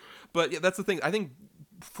 But yeah, that's the thing. I think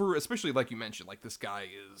for, especially like you mentioned, like this guy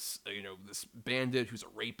is, this bandit who's a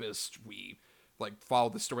rapist. We like follow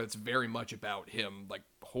the story that's very much about him like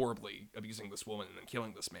horribly abusing this woman and then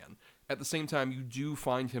killing this man. At the same time, you do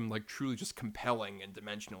find him like truly just compelling and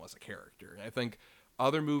dimensional as a character. And I think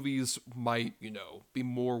other movies might, be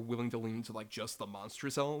more willing to lean into like just the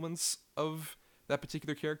monstrous elements of that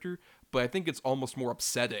particular character. But I think it's almost more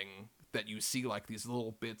upsetting that you see like these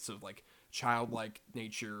little bits of like childlike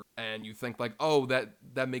nature, and you think like, oh,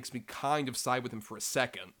 that makes me kind of side with him for a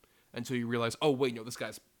second, until you realize, oh wait, no, this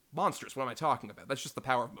guy's monstrous. What am I talking about? That's just the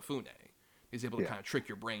power of Mifune. He's able to kind of trick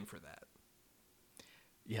your brain for that.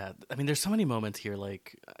 Yeah, I mean, there's so many moments here,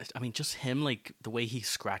 like, I mean, just him, like, the way he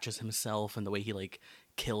scratches himself and the way he, like,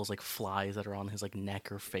 kills, like, flies that are on his, like, neck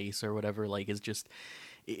or face or whatever, like, is just,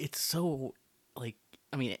 it's so, like,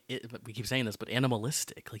 I mean, we keep saying this, but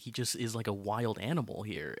animalistic. Like, he just is like a wild animal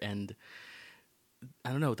here. And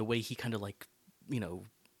I don't know, the way he kind of like,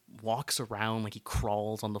 walks around, like he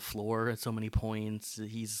crawls on the floor at so many points.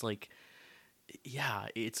 He's like, yeah,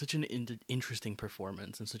 it's such an interesting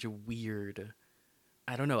performance and such a weird,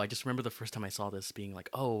 I don't know. I just remember the first time I saw this being like,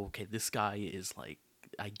 oh, okay, this guy is like,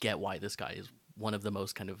 I get why this guy is one of the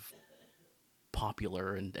most kind of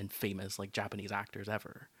popular and famous like Japanese actors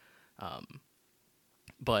ever.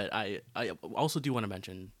 But I also do want to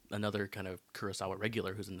mention another kind of Kurosawa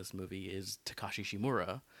regular who's in this movie is Takashi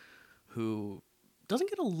Shimura, who doesn't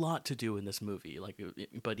get a lot to do in this movie,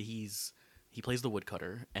 but he plays the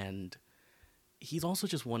woodcutter, and he's also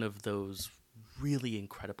just one of those really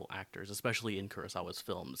incredible actors, especially in Kurosawa's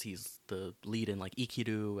films. He's the lead in like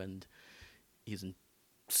Ikiru, and he's in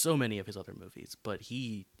so many of his other movies, but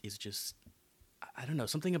he is just, I don't know,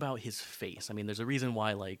 something about his face. I mean, there's a reason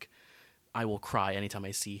why like I will cry anytime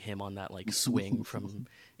I see him on that like swing from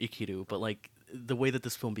Ikiru, but like the way that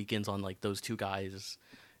this film begins on like those two guys,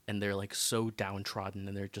 and they're like so downtrodden,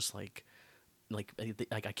 and they're just like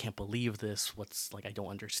I can't believe this. What's like, I don't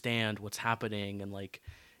understand what's happening, and like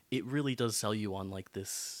it really does sell you on like the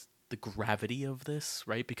gravity of this,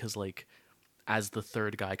 right? Because like, as the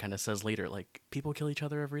third guy kind of says later, like, people kill each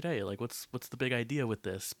other every day. Like, what's the big idea with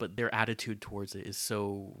this? But their attitude towards it is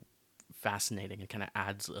so fascinating and kind of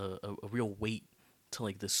adds a real weight to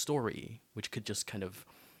like this story, which could just kind of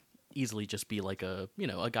easily just be like a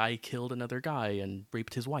guy killed another guy and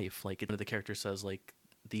raped his wife. Like, one of the characters says like,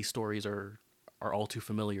 these stories are all too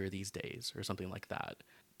familiar these days, or something like that.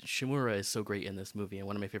 Shimura is so great in this movie, and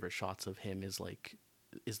one of my favorite shots of him is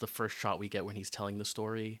the first shot we get when he's telling the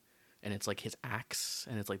story, and it's like his axe,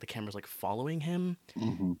 and it's like the camera's like following him.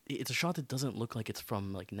 Mm-hmm. It's a shot that doesn't look like it's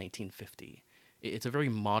from like 1950. It's a very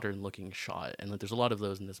modern looking shot, and there's a lot of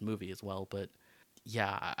those in this movie as well. But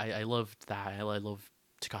yeah, I loved that. I love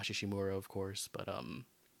Takashi Shimura, of course, but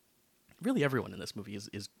really everyone in this movie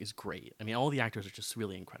is great. I mean, all the actors are just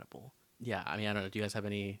really incredible. Yeah, I mean, I don't know. Do you guys have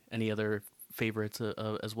any other favorites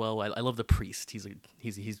as well? I love the priest. He's a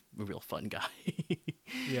real fun guy.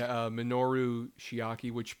 Yeah, Minoru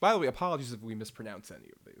Shiaki. Which, by the way, apologies if we mispronounce any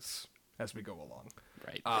of these as we go along.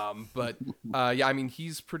 Right. But yeah, I mean,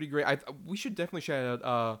 he's pretty great. We should definitely shout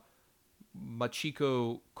out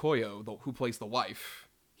Machiko Koyo, who plays the wife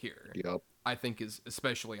here, Yep. I think is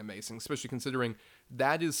especially amazing, especially considering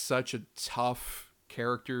that is such a tough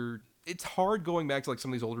character. It's hard going back to like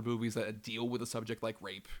some of these older movies that deal with a subject like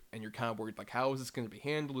rape, and you're kind of worried like, how is this going to be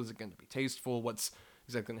handled? Is it going to be tasteful? What's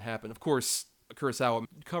exactly going to happen? Of course, Kurosawa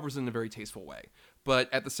covers it in a very tasteful way,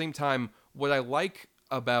 but at the same time, what I like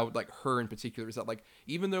about like her in particular is that like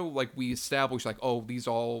even though like we establish like, oh,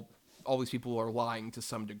 all these people are lying to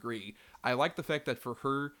some degree, I like the fact that for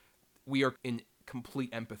her, we are in complete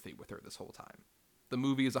empathy with her this whole time. The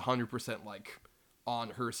movie is 100% like on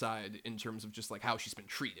her side in terms of just like how she's been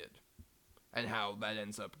treated and how that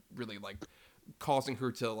ends up really like causing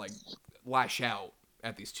her to like lash out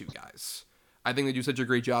at these two guys. I think they do such a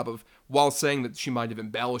great job of, while saying that she might have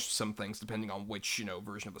embellished some things depending on which,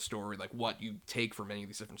 version of the story, like what you take from any of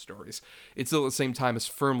these different stories, it's still at the same time is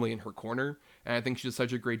firmly in her corner. And I think she does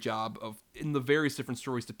such a great job of, in the various different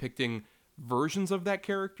stories, depicting versions of that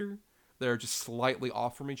character that are just slightly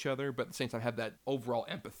off from each other, but at the same time have that overall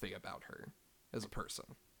empathy about her as a person.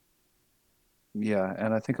 Yeah,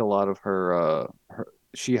 and I think a lot of her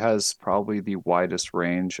she has probably the widest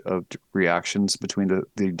range of reactions between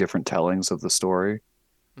the different tellings of the story.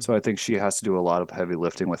 So I think she has to do a lot of heavy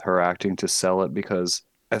lifting with her acting to sell it because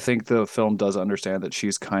I think the film does understand that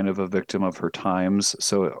she's kind of a victim of her times.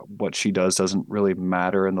 So what she does doesn't really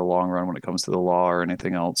matter in the long run when it comes to the law or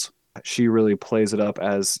anything else. She really plays it up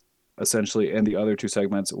as essentially in the other two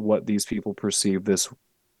segments what these people perceive this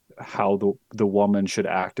how the woman should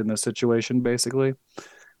act in this situation basically.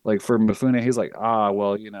 Like for Mifune, he's like,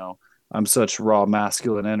 well, I'm such raw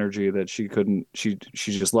masculine energy that she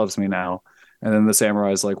just loves me now. And then the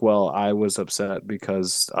samurai's like, well, I was upset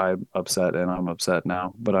because I'm upset and I'm upset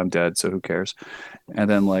now, but I'm dead, so who cares? And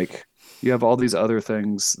then like you have all these other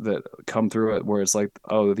things that come through it where it's like,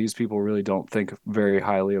 oh, these people really don't think very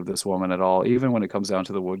highly of this woman at all, even when it comes down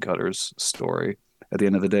to the woodcutter's story at the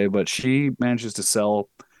end of the day. But she manages to sell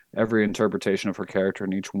every interpretation of her character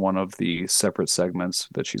in each one of the separate segments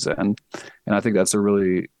that she's in. And I think that's a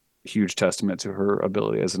really huge testament to her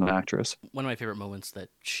ability as an actress. One of my favorite moments that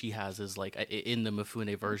she has is like in the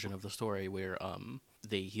Mifune version of the story where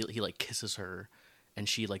he like kisses her and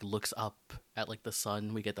she like looks up at like the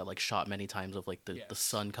sun. We get that like shot many times of like the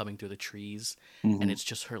sun coming through the trees, and it's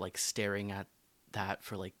just her like staring at that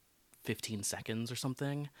for like 15 seconds or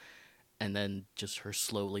something. And then just her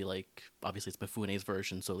slowly, like, obviously it's Mifune's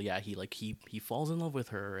version, so yeah, he falls in love with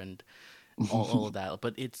her and all of that.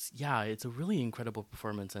 But it's a really incredible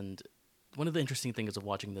performance. And one of the interesting things of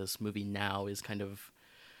watching this movie now is kind of,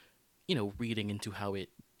 reading into how it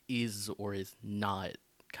is or is not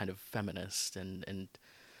kind of feminist and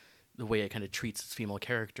the way it kind of treats its female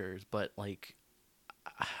characters. But like,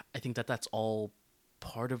 I think that's all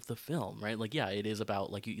part of the film, right? Like, yeah, it is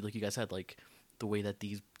about like you guys said, like the way that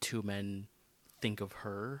these two men think of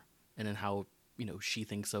her and then how she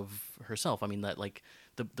thinks of herself. I mean, that like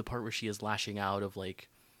the part where she is lashing out of like,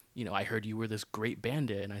 I heard you were this great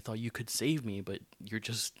bandit and I thought you could save me, but you're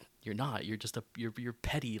not, you're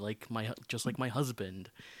petty like my husband.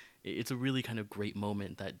 It's a really kind of great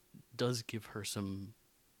moment that does give her some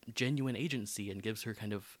genuine agency and gives her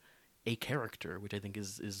kind of a character, which I think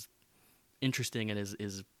is interesting and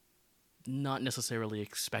is not necessarily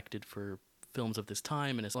expected for films of this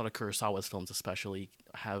time, and a lot of Kurosawa's films especially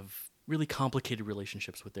have really complicated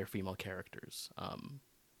relationships with their female characters.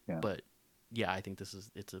 But yeah, I think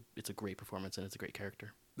it's a great performance and it's a great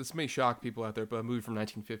character. This may shock people out there, but a movie from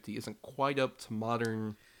 1950 isn't quite up to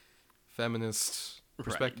modern feminist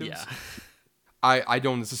perspectives. Right, yeah. I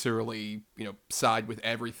don't necessarily, side with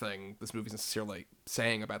everything this movie's necessarily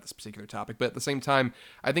saying about this particular topic, but at the same time,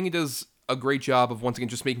 I think it does a great job of once again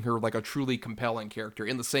just making her like a truly compelling character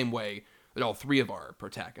in the same way that all three of our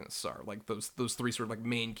protagonists are, like those three sort of like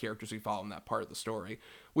main characters we follow in that part of the story,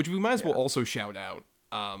 which we might as well also shout out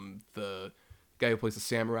the guy who plays the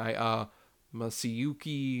samurai,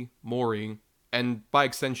 Masayuki Mori, and by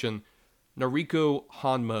extension, Nariko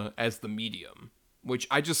Hanma as the medium, which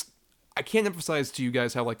I can't emphasize to you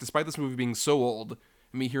guys how, like, despite this movie being so old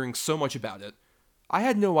and me hearing so much about it, I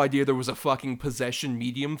had no idea there was a fucking possession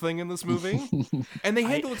medium thing in this movie. And they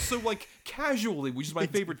handle it so, like, casually, which is my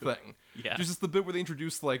favorite thing. Yeah. Just the bit where they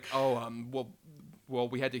introduced, like, well,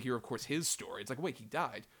 we had to hear, of course, his story. It's like, wait, he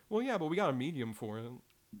died. Well, yeah, but we got a medium for it.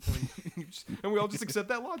 And we all just accept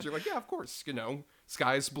that logic. Like, yeah, of course,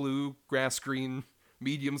 sky's blue, grass green,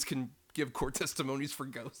 mediums can give court testimonies for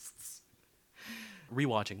ghosts.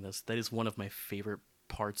 Rewatching this, that is one of my favorite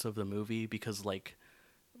parts of the movie because, like,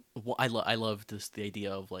 I love the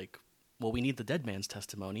idea of, like, well, we need the dead man's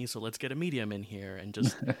testimony, so let's get a medium in here. And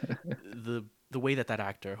just the way that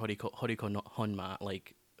actor, Horiko no Honma,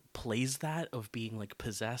 like, plays that of being, like,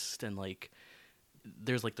 possessed, and, like,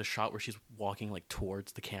 there's, like, the shot where she's walking, like,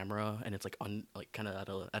 towards the camera, and it's, like, kind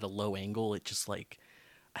of at a low angle. It just, like,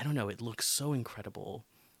 I don't know, it looks so incredible.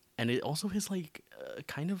 And it also is, like,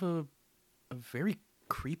 kind of a very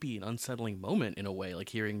creepy and unsettling moment in a way, like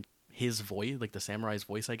hearing his voice, like the samurai's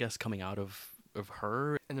voice, I guess, coming out of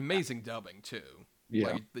her. And amazing dubbing too.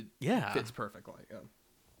 Yeah. Like, yeah. Fits perfectly.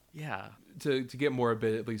 Yeah. To get more a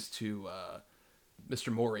bit, at least, to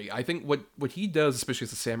Mr. Mori, I think what he does, especially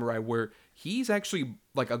as a samurai, where he's actually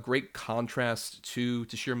like a great contrast to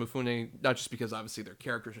Toshiro Mifune, not just because obviously their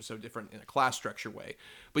characters are so different in a class structure way,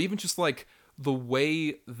 but even just like the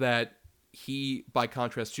way that he, by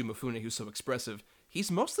contrast to Mifune, who's so expressive, he's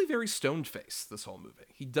mostly very stone-faced this whole movie.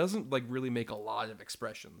 He doesn't like really make a lot of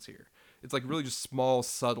expressions here. It's like really just small,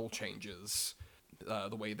 subtle changes.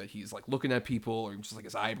 The way that he's like looking at people, or just like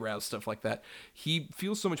his eyebrows, stuff like that. He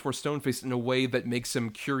feels so much more stone-faced in a way that makes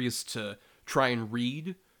him curious to try and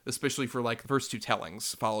read, especially for like the first two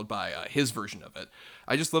tellings, followed by his version of it.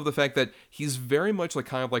 I just love the fact that he's very much like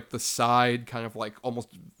kind of like the side, kind of like almost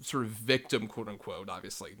sort of victim, quote unquote,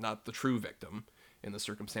 obviously not the true victim in the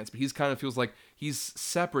circumstance, but he's kind of feels like he's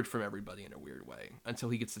separate from everybody in a weird way until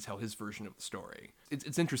he gets to tell his version of the story.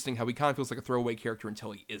 It's interesting how he kind of feels like a throwaway character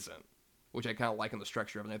until he isn't, which I kind of like in the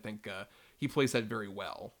structure of it, and I think he plays that very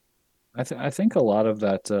well. I think a lot of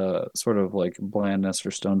that sort of like blandness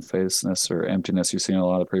or stone-facedness or emptiness you see in a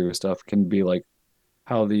lot of previous stuff can be like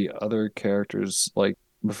how the other characters, like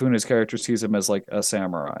Mifune's character, sees him as like a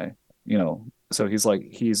samurai, you know. So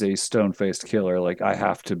he's a stone-faced killer. Like, I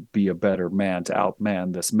have to be a better man to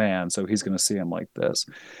outman this man. So he's going to see him like this.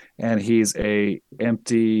 And he's a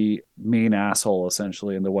empty, mean asshole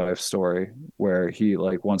essentially in the wife's story, where he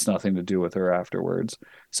like wants nothing to do with her afterwards.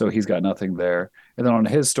 So he's got nothing there. And then on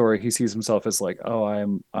his story, he sees himself as like, oh,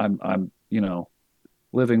 I'm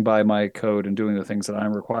living by my code and doing the things that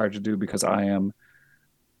I'm required to do because I am,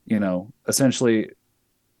 essentially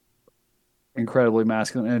incredibly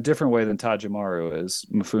masculine in a different way than Tajimaru is,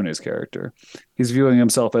 Mifune's character. He's viewing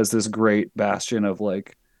himself as this great bastion of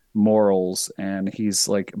like morals, and he's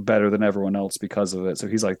like better than everyone else because of it. So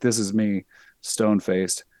he's like, this is me, stone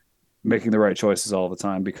faced, making the right choices all the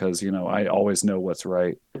time because, I always know what's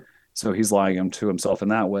right. So he's lying to himself in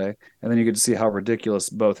that way. And then you get to see how ridiculous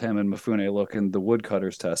both him and Mifune look in the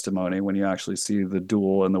woodcutter's testimony when you actually see the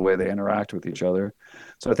duel and the way they interact with each other.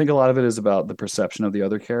 So I think a lot of it is about the perception of the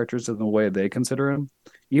other characters and the way they consider him,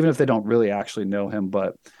 even if they don't really actually know him.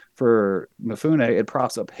 But for Mifune, it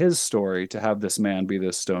props up his story to have this man be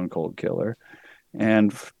this stone cold killer.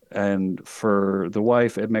 And for the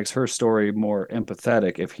wife, it makes her story more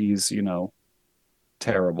empathetic if he's,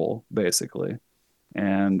 terrible, basically.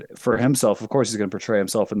 And for himself, of course, he's going to portray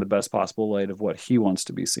himself in the best possible light of what he wants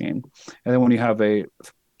to be seen. And then when you have a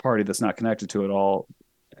party that's not connected to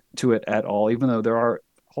it at all, even though there are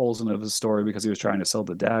holes in his story because he was trying to sell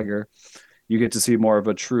the dagger, you get to see more of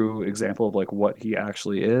a true example of like what he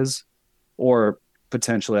actually is, or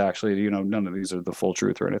potentially actually, none of these are the full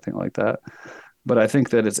truth or anything like that. But I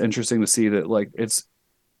think that it's interesting to see that like it's,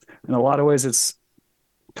 in a lot of ways, it's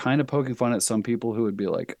kind of poking fun at some people who would be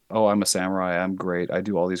like, oh, I'm a samurai, I'm great, I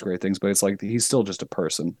do all these great things, but it's like he's still just a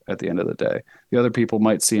person at the end of the day. The other people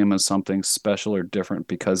might see him as something special or different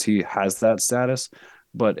because he has that status,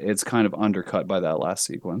 but it's kind of undercut by that last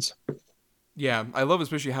sequence. Yeah, I love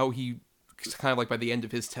especially how he kind of like by the end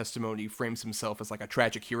of his testimony frames himself as like a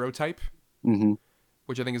tragic hero type. Mm-hmm.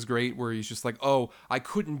 Which I think is great, where he's just like, oh, I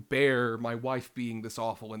couldn't bear my wife being this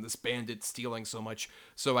awful and this bandit stealing so much,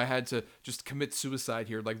 so I had to just commit suicide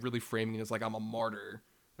here, like really framing it as like I'm a martyr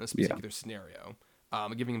in this particular scenario,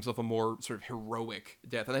 giving himself a more sort of heroic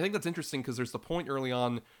death. And I think that's interesting because there's the point early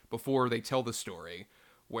on before they tell the story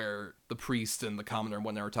where the priest and the commoner and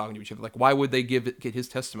whatnot are talking to each other, like, why would they get his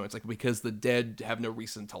testimony? It's like, because the dead have no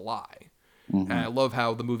reason to lie. Mm-hmm. And I love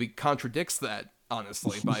how the movie contradicts that,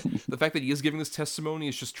 honestly, by the fact that he is giving this testimony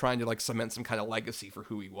is just trying to like cement some kind of legacy for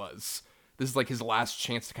who he was. This is like his last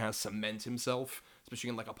chance to kind of cement himself, especially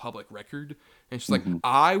in like a public record. And it's just like,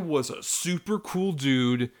 I was a super cool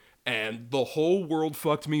dude and the whole world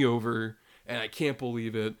fucked me over and I can't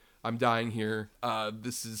believe it. I'm dying here.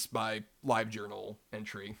 This is my live journal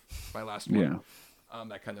entry, my last one. Yeah.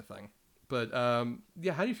 That kind of thing. But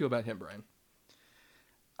yeah, how do you feel about him, Brian?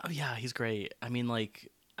 Oh yeah, he's great. I mean,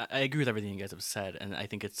 like, I agree with everything you guys have said, and I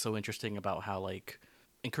think it's so interesting about how, like,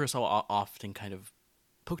 and Kurosawa often kind of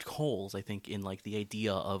poked holes, I think, in, like, the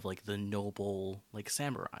idea of, like, the noble, like,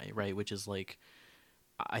 samurai, right? Which is, like,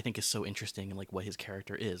 I think is so interesting in like what his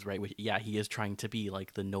character is, right? Yeah, he is trying to be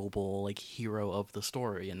like the noble like hero of the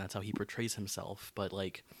story, and that's how he portrays himself. But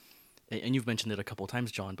like, and you've mentioned it a couple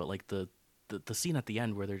times, John, but like the scene at the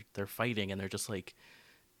end where they're fighting and they're just like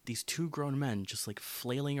these two grown men just like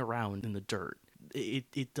flailing around in the dirt.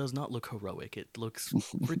 It does not look heroic. It looks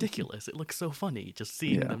ridiculous. It looks so funny just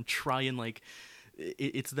seeing them try and like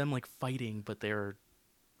it's them like fighting, but they're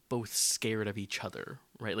both scared of each other,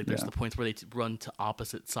 right? Like there's the points where they run to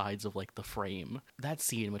opposite sides of like the frame. That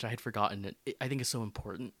scene, which I had forgotten, I think is so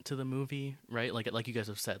important to the movie, right? Like you guys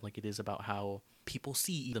have said, like it is about how people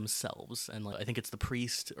see themselves, and like I think it's the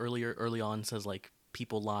priest early on says like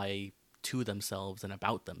people lie to themselves and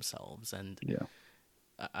about themselves, and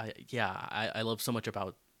I love so much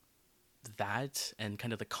about that and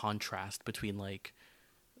kind of the contrast between like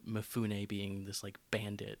Mifune being this like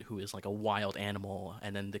bandit who is like a wild animal,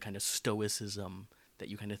 and then the kind of stoicism that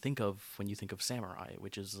you kind of think of when you think of samurai,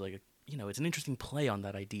 which is like it's an interesting play on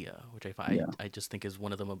that idea, which I just think is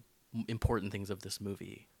one of the important things of this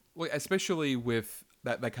movie. Well, especially with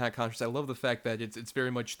that kind of contrast, I love the fact that it's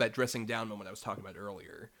very much that dressing down moment I was talking about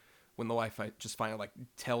earlier, when the wife just finally like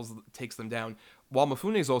takes them down, while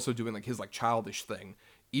Mifune is also doing like his like childish thing.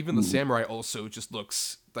 Even the samurai also just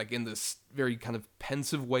looks like in this very kind of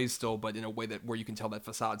pensive way still, but in a way that where you can tell that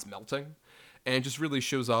facade's melting. And it just really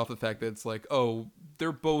shows off the fact that it's like, oh,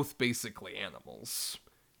 they're both basically animals.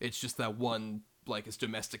 It's just that one like is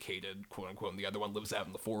domesticated, quote unquote, and the other one lives out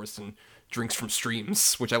in the forest and drinks from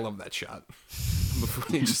streams, which I love that shot.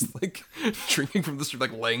 Mifune just like drinking from the stream,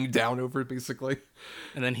 like laying down over it basically.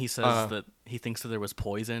 And then he says that he thinks that there was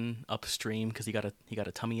poison upstream because he got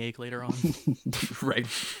a tummy ache later on. Right.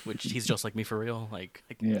 Which he's just like me for real. Like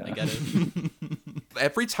I get it.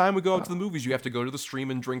 Every time we go out to the movies, you have to go to the stream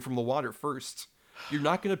and drink from the water first. You're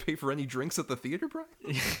not going to pay for any drinks at the theater,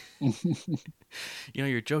 Brian?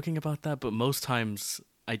 You're joking about that, but most times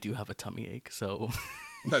I do have a tummy ache, so...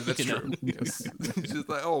 That's true. Yes. It's just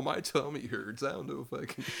like, oh, my tummy hurts. I don't know if I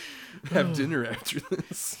can have dinner after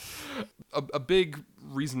this. A big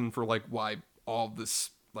reason for, like, why all of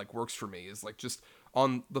this, like, works for me is, like, just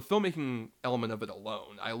on the filmmaking element of it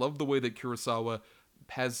alone. I love the way that Kurosawa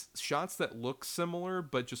has shots that look similar,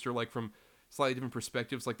 but just are, like, from slightly different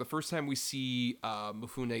perspectives. Like the first time we see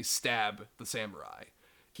Mifune stab the samurai,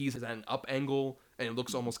 he's at an up angle and it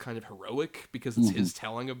looks almost kind of heroic because it's his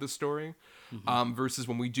telling of the story. Versus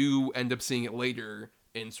when we do end up seeing it later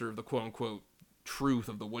in sort of the quote unquote truth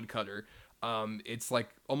of the woodcutter, it's like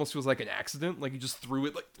almost feels like an accident. Like he just threw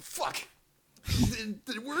it like, fuck, did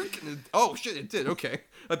it work? And oh shit, it did. Okay,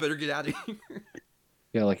 I better get out of here.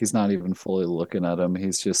 Yeah, like he's not even fully looking at him.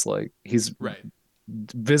 He's just like right.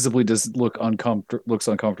 Visibly just looks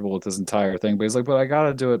uncomfortable with this entire thing, but he's like, but I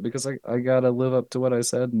gotta do it because I gotta live up to what I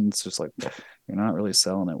said. And it's just like, you're not really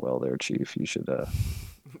selling it well there, Chief. You should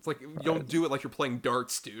it's like you don't do it like you're playing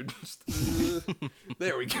darts, dude.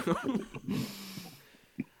 There we go.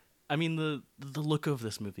 I mean, the look of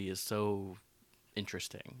this movie is so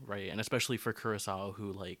interesting, right? And especially for Kurosawa,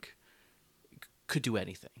 who like could do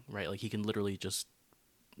anything, right? Like he can literally just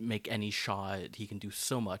make any shot. He can do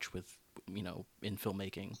so much with in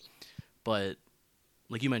filmmaking. But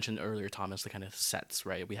like you mentioned earlier, Thomas, the kind of sets,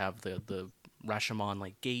 right? We have the Rashomon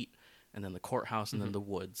like gate, and then the courthouse, and then the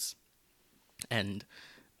woods. And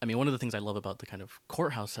I mean, one of the things I love about the kind of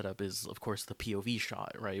courthouse setup is, of course, the POV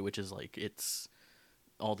shot, right? Which is like it's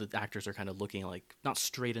all the actors are kind of looking like not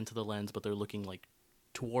straight into the lens, but they're looking like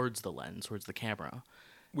towards the lens, towards the camera.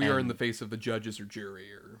 We are in the face of the judges or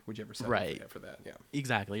jury or whichever side they have for that. Yeah,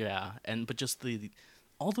 exactly. Yeah, but just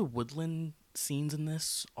all the woodland scenes in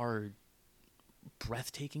this are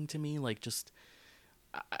breathtaking to me. Like, just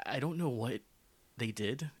I don't know what they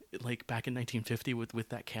did like back in 1950 with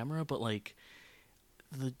that camera, but like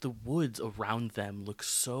the woods around them look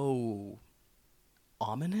so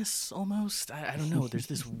ominous almost. I don't know. There's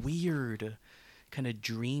this weird kind of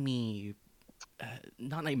dreamy,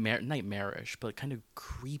 not nightmarish, but kind of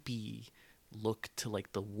creepy look to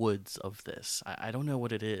like the woods of this. I don't know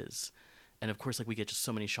what it is. And of course, like we get just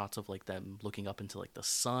so many shots of like them looking up into like the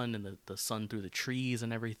sun and the sun through the trees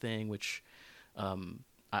and everything, which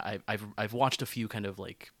I've watched a few kind of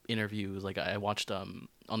like interviews. Like I watched on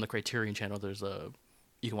the Criterion channel,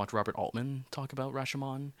 you can watch Robert Altman talk about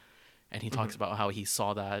Rashomon, and he talks about how he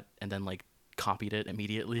saw that and then like copied it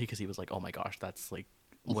immediately because he was like, oh my gosh, that's like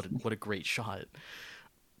what a great shot.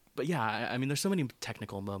 But yeah, I mean, there's so many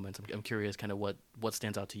technical moments. I'm curious kind of what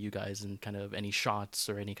stands out to you guys and kind of any shots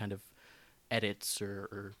or any kind of edits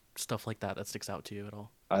or stuff like that sticks out to you at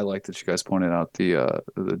all. I like that you guys pointed out the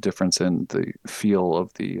difference in the feel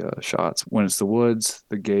of the shots when it's the woods,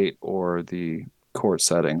 the gate, or the court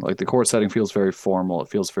setting. Like the court setting feels very formal. It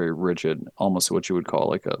feels very rigid, almost what you would call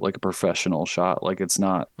like a professional shot. Like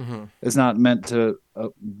Mm-hmm. it's not meant to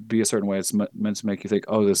be a certain way. It's meant to make you think,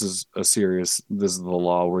 oh, this is the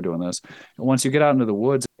law. We're doing this. And once you get out into the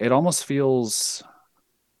woods, it almost feels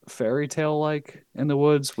fairy tale like in the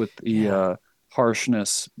woods with the Yeah.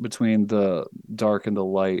 harshness between the dark and the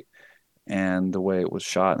light and the way it was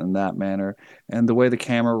shot in that manner and the way the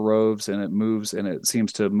camera roves and it moves and it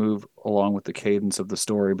seems to move along with the cadence of the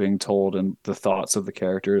story being told and the thoughts of the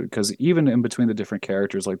character because even in between the different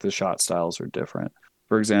characters like the shot styles are different.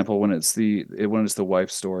 For example, when it's the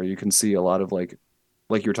wife story, you can see a lot of like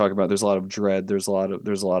you were talking about, there's a lot of dread, there's a lot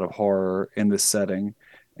of horror in this setting.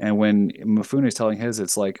 And when Mifune is telling his,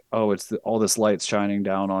 it's like, oh, all this light's shining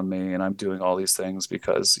down on me, and I'm doing all these things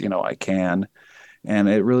because I can. And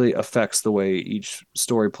it really affects the way each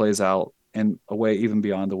story plays out in a way even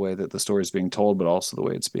beyond the way that the story is being told, but also the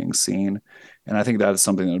way it's being seen. And I think that is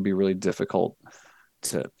something that would be really difficult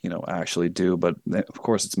to actually do, but of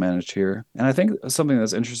course it's managed here. And I think something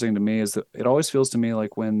that's interesting to me is that it always feels to me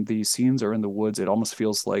like when the scenes are in the woods, it almost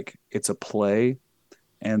feels like it's a play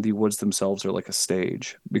and the woods themselves are like a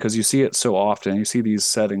stage because you see it so often, you see these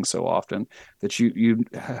settings so often that you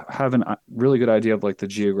have a really good idea of like the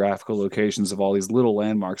geographical locations of all these little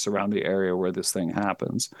landmarks around the area where this thing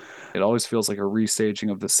happens. It always feels like a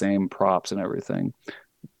restaging of the same props and everything,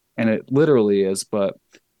 and it literally is, but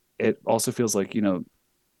it also feels like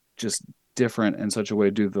just different in such a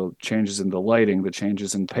way due to the changes in the lighting, the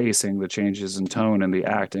changes in pacing, the changes in tone and the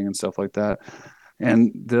acting and stuff like that.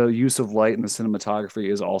 And the use of light and the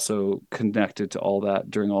cinematography is also connected to all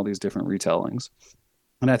that during all these different retellings.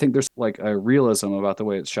 And I think there's like a realism about the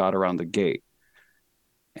way it's shot around the gate.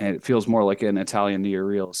 And it feels more like an Italian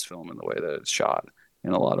neorealist film in the way that it's shot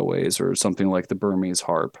in a lot of ways, or something like the Burmese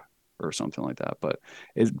harp or something like that. But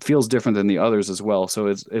it feels different than the others as well. So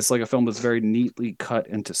it's like a film that's very neatly cut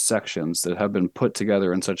into sections that have been put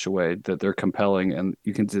together in such a way that they're compelling, and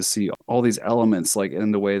you can just see all these elements like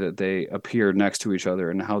in the way that they appear next to each other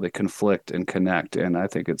and how they conflict and connect. And I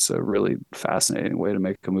think it's a really fascinating way to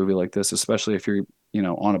make a movie like this, especially if you're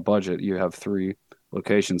on a budget. You have three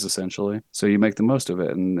locations essentially, so you make the most of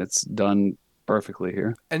it, and it's done perfectly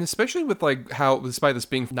here. And especially with like how, despite this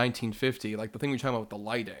being 1950, like the thing we are talking about with the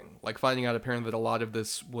lighting, like finding out apparently that a lot of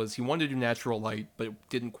this was he wanted to do natural light, but it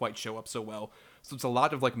didn't quite show up so well. So it's a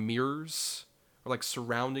lot of like mirrors or like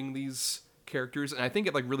surrounding these characters, and I think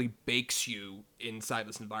it like really bakes you inside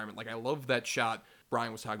this environment. Like I love that shot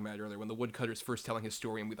Brian was talking about earlier when the woodcutter's first telling his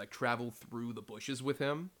story and we like travel through the bushes with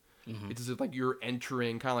him. Mm-hmm. It's as if like you're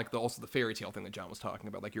entering kind of like also the fairy tale thing that John was talking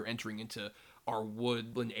about. Like you're entering into our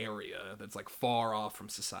woodland area that's like far off from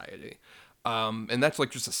society. And that's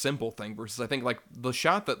like just a simple thing versus I think like the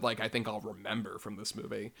shot that like I think I'll remember from this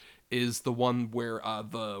movie is the one where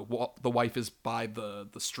the wife is by the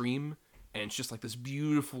stream and it's just like this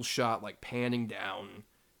beautiful shot like panning down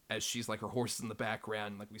as she's like her horse is in the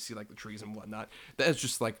background, like we see like the trees and whatnot. That is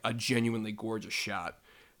just like a genuinely gorgeous shot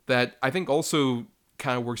that I think also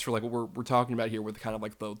kind of works for like what we're talking about here with kind of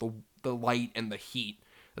like the light and the heat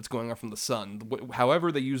that's going off from the sun.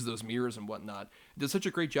 However they use those mirrors and whatnot, it does such a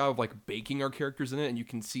great job of like baking our characters in it, and you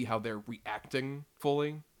can see how they're reacting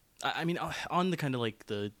fully. I mean, on the kind of like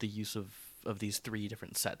the use of these three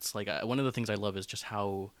different sets, like one of the things I love is just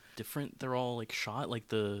how different they're all like shot. Like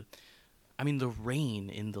the rain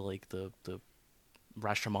in the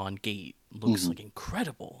Rashomon gate looks like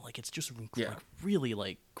incredible. Like it's just like really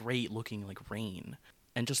like great looking like rain,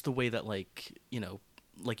 and just the way that like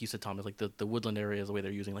like you said, Thomas, like the woodland areas, the way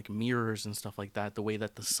they're using like mirrors and stuff like that, the way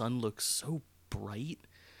that the sun looks so bright,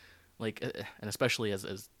 like and especially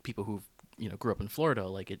as people who grew up in Florida,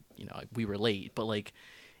 like it we relate, but like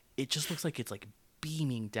it just looks like it's like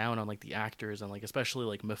beaming down on like the actors and like especially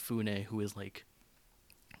like Mifune, who is like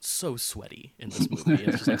so sweaty in this movie.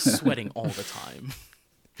 It's just like sweating all the time.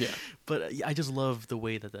 Yeah. But I just love the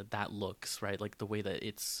way that looks, right? Like the way that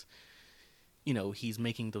it's, he's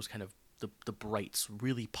making those kind of the brights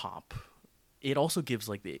really pop. It also gives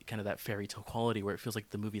like the kind of that fairy tale quality where it feels like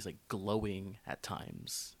the movie's like glowing at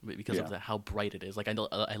times because of how bright it is. Like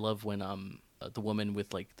I love when the woman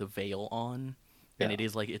with like the veil on, and it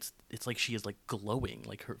is like it's like she is like glowing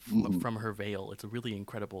like her from her veil. It's a really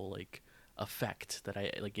incredible like effect that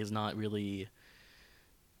I like is not really,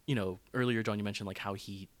 earlier John, you mentioned like how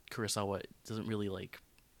Kurosawa doesn't really like,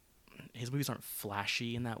 his movies aren't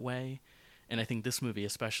flashy in that way, and I think this movie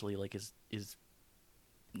especially like is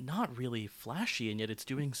not really flashy, and yet it's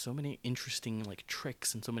doing so many interesting like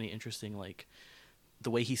tricks and so many interesting like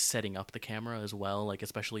the way he's setting up the camera as well, like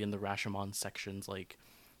especially in the Rashomon sections, like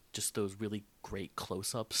just those really great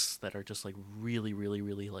close-ups that are just like really, really,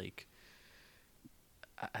 really like,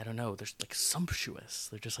 I don't know, they're like sumptuous.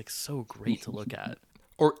 They're just like so great to look at.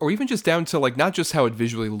 Or even just down to like not just how it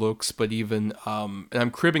visually looks, but even and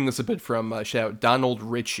I'm cribbing this a bit from shout out Donald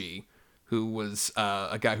Ritchie, who was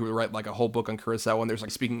a guy who would write like a whole book on Kurosawa. And there's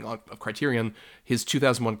like, speaking of Criterion, his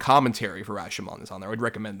 2001 commentary for Rashomon is on there. I would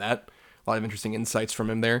recommend that. A lot of interesting insights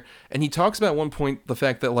from him there. And he talks about at one point the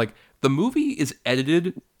fact that like the movie is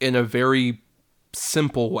edited in a very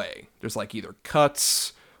simple way. There's like either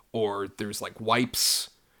cuts or there's like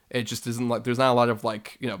wipes. It just isn't like, there's not a lot of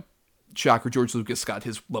like, you know, shocker George Lucas got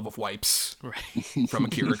his love of wipes Right. from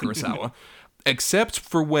Akira Kurosawa. Except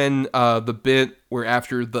for when the bit where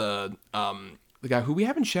after the guy who we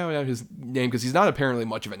haven't shouted out his name because he's not apparently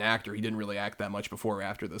much of an actor. He didn't really act that much before or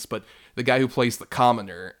after this. But the guy who plays the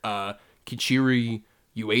commoner, Kichiri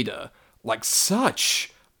Ueda, like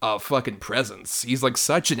such a fucking presence. He's like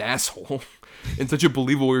such an asshole and such a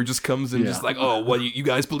believable where he just comes in just like, oh, what you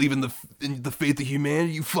guys believe in the faith of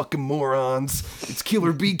humanity? You fucking morons. It's kill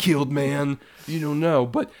or be killed, man. You don't know.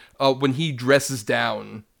 But when he dresses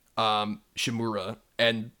down Shimura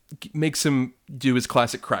and makes him do his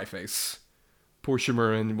classic cry face. Poor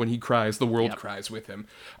Shimura, and when he cries, the world cries with him.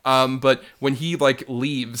 But when he like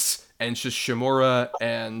leaves, and it's just Shimura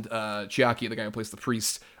and Chiaki, the guy who plays the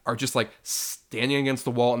priest, are just like standing against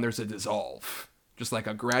the wall, and there's a dissolve, just like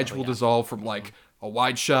a gradual dissolve from like a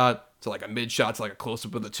wide shot to like a mid shot to like a close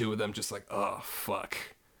up of the two of them, just like, oh fuck,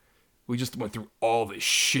 we just went through all this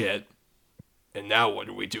shit. And now what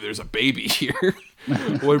do we do? There's a baby here.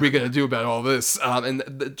 What are we going to do about all this?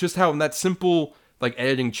 And just how in that simple like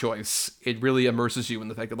editing choice, it really immerses you in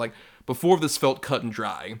the fact that like before this felt cut and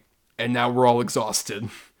dry, and now we're all exhausted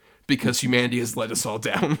because humanity has let us all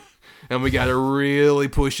down. And we got to really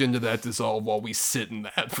push into that dissolve while we sit in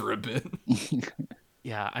that for a bit.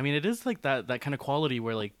 Yeah, I mean, it is like that kind of quality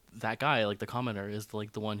where like that guy, like the commenter, is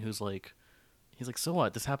like the one who's like, he's like, so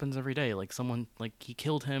what? This happens every day. Like someone, like he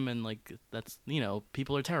killed him, and like that's, you know,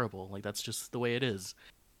 people are terrible. Like that's just the way it is.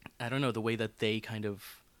 I don't know, the way that they kind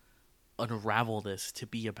of unravel this to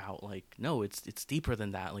be about like, no, it's deeper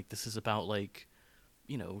than that. Like this is about like,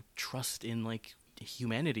 you know, trust in like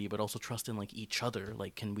humanity, but also trust in like each other.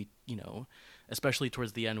 Like, can we, you know, especially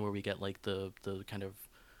towards the end where we get like the kind of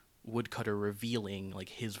woodcutter revealing like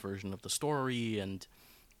his version of the story, and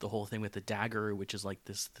the whole thing with the dagger, which is like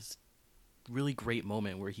this really great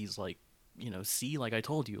moment where he's like, you know, see, like I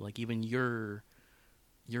told you, like even you're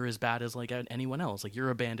as bad as like anyone else. Like you're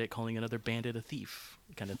a bandit calling another bandit a thief,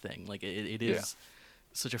 kind of thing. Like it is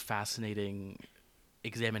such a fascinating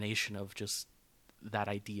examination of just that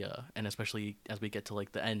idea, and especially as we get to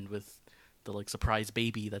like the end with the like surprise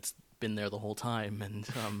baby that's been there the whole time, and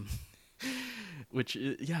which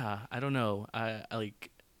I don't know, I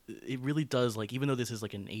like, it really does, like, even though this is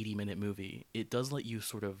like an 80-minute movie, it does let you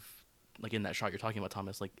sort of, like in that shot you're talking about,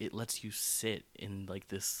 Thomas, like it lets you sit in like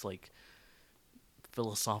this like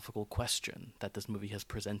philosophical question that this movie has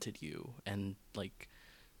presented you, and like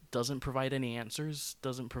doesn't provide any answers,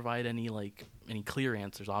 doesn't provide any like any clear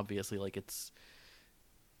answers, obviously. Like it's,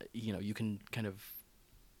 you know, you can kind of,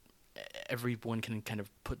 everyone can kind of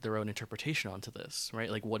put their own interpretation onto this, right?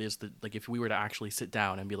 Like what is the, like if we were to actually sit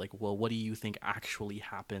down and be like, well, what do you think actually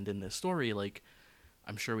happened in this story? Like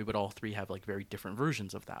I'm sure we would all three have like very different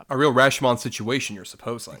versions of that. A real Rashomon situation, you're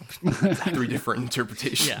supposing. 3 different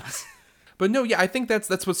interpretations. Yeah. But no, yeah, I think that's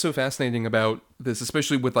what's so fascinating about this,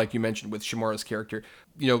 especially with, like you mentioned, with Shimura's character.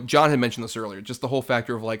 You know, John had mentioned this earlier, just the whole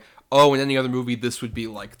factor of like, oh, in any other movie, this would be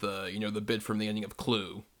like the, you know, the bit from the ending of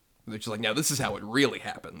Clue. They're just like, now this is how it really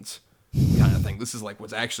happens, kind of thing. This is like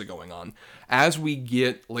what's actually going on. As we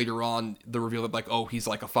get later on, the reveal of like, oh, he's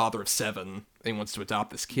like a father of 7 and he wants to adopt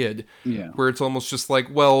this kid. Yeah. Where it's almost just like,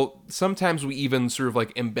 well, sometimes we even sort of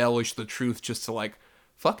like embellish the truth just to like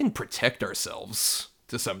fucking protect ourselves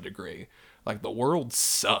to some degree. Like, the world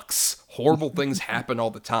sucks. Horrible things happen all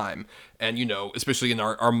the time. And, you know, especially in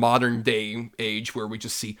our modern day age where we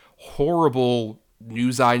just see horrible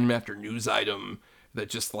news item after news item that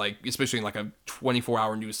just, like, especially in, like, a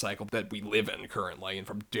 24-hour news cycle that we live in currently and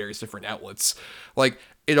from various different outlets. Like,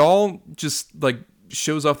 it all just, like,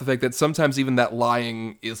 shows off the fact that sometimes even that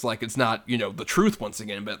lying is, like, it's not, you know, the truth once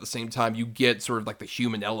again, but at the same time you get sort of, like, the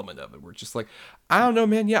human element of it where it's just like, I don't know,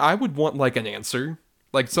 man, yeah, I would want, like, an answer.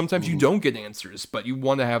 Like, sometimes you don't get answers, but you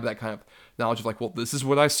want to have that kind of knowledge of, like, well, this is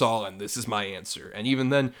what I saw, and this is my answer. And even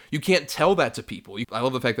then, you can't tell that to people. I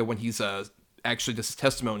love the fact that when he's actually does his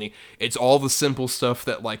testimony, it's all the simple stuff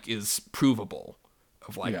that, like, is provable.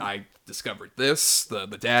 Of, like, I discovered this, the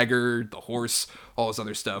dagger, the horse, all this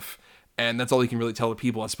other stuff. and that's all he can really tell the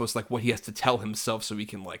people, as opposed to like what he has to tell himself so he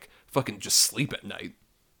can like fucking just sleep at night.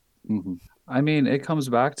 Hmm. I mean, it comes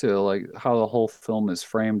back to like how the whole film is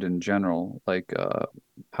framed in general, like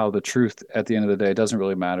how the truth at the end of the day doesn't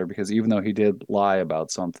really matter because even though he did lie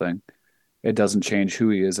about something, it doesn't change who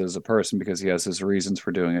he is as a person because he has his reasons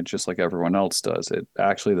for doing it just like everyone else does. It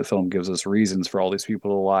actually, the film gives us reasons for all these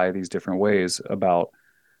people to lie these different ways about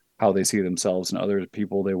how they see themselves and other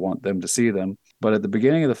people they want them to see them. But at the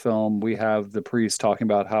beginning of the film, we have the priest talking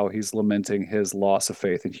about how he's lamenting his loss of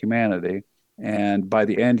faith in humanity. And by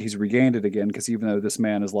the end, he's regained it again because even though this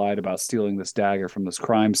man has lied about stealing this dagger from this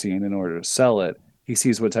crime scene in order to sell it, he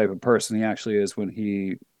sees what type of person he actually is when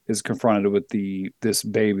he is confronted with this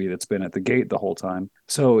baby that's been at the gate the whole time.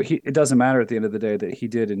 So it doesn't matter at the end of the day that he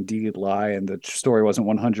did indeed lie and the story wasn't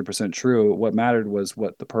 100% true. What mattered was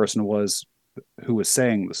what the person was who was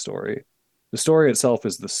saying the story. The story itself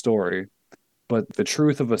is the story, but the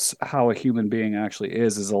truth of how a human being actually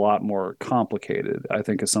is a lot more complicated. I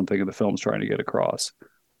think is something the film's trying to get across.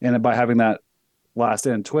 And by having that last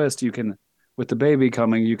end twist, you can, with the baby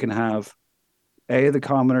coming, you can have the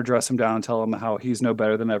commoner dress him down and tell him how he's no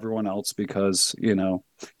better than everyone else because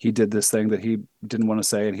he did this thing that he didn't want to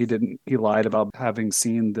say and he lied about having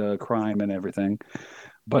seen the crime and everything.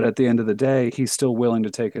 But at the end of the day, he's still willing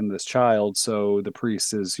to take in this child. So the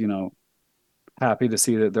priest is, happy to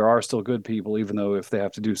see that there are still good people, even though if they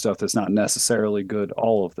have to do stuff that's not necessarily good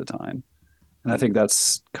all of the time. And I think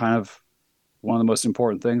that's kind of one of the most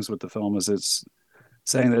important things with the film is it's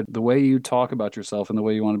saying that the way you talk about yourself and the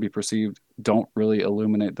way you want to be perceived don't really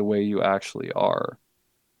illuminate the way you actually are.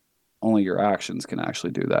 Only your actions can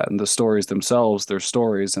actually do that. And the stories themselves, they're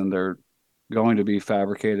stories and they're going to be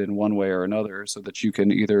fabricated in one way or another so that you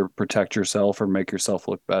can either protect yourself or make yourself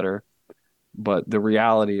look better. But the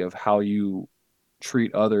reality of how you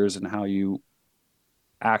treat others and how you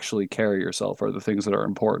actually carry yourself are the things that are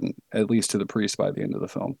important, at least to the priest by the end of the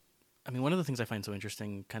film. I mean, one of the things I find so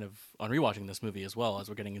interesting kind of on rewatching this movie as well, as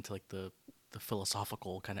we're getting into like the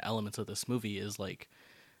philosophical kind of elements of this movie, is like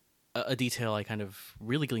a detail I kind of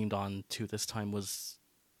really gleamed on to this time was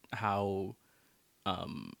how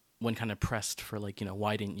when kind of pressed for like,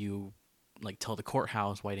 why didn't you like tell the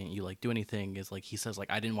courthouse, why didn't you like do anything, is like he says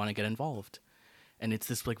like I didn't want to get involved. And it's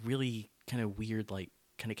this like really kind of weird like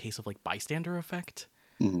kind of case of like bystander effect,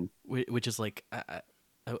 which is like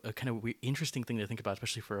a kind of interesting thing to think about,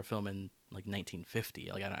 especially for a film in like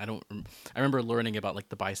 1950. Like I remember learning about like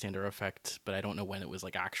the bystander effect, but I don't know when it was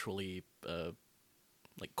like actually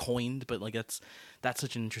like coined. But like that's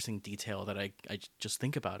such an interesting detail that I just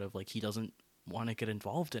think about, of like he doesn't want to get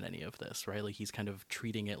involved in any of this, right? Like he's kind of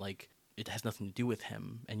treating it like it has nothing to do with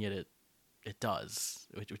him, and yet it does,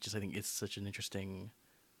 which is, I think, it's such an interesting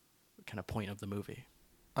kind of point of the movie.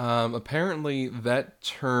 Apparently that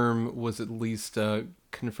term was at least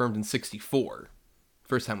confirmed in 1964.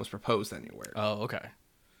 First time it was proposed anywhere. Oh, okay.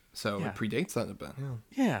 So Yeah. It predates that a bit.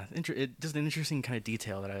 Yeah, it just an interesting kind of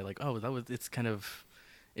detail that I like. Oh,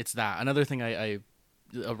 it's that. Another thing a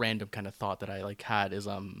random kind of thought that I like had is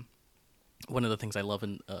one of the things I love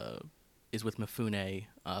is with Mifune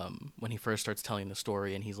when he first starts telling the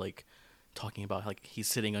story and he's like talking about like he's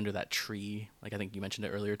sitting under that tree, like I think you mentioned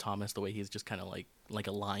it earlier, Thomas, the way he's just kind of like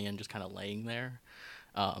a lion just kind of laying there,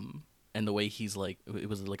 and the way he's like, it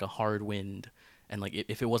was like a hard wind, and like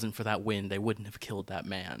if it wasn't for that wind they wouldn't have killed that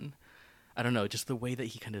man. I don't know, just the way that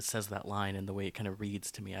he kind of says that line and the way it kind of reads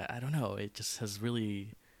to me, I don't know, it just has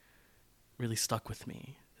really really stuck with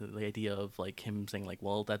me, the idea of like him saying like,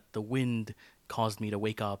 well, that the wind caused me to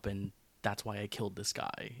wake up and that's why I killed this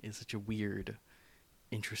guy, is such a weird,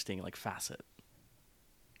 interesting like facet.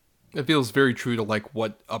 It feels very true to like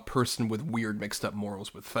what a person with weird mixed up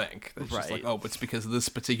morals would think. It's just like, oh, it's because this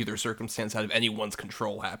particular circumstance out of anyone's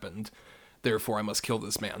control happened, therefore I must kill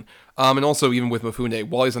this man. And also even with Mifune,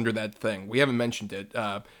 while he's under that thing, we haven't mentioned it,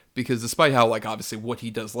 because despite how like obviously what he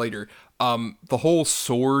does later, the whole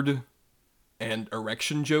sword and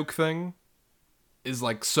erection joke thing is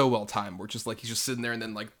like so well timed, where just like he's just sitting there and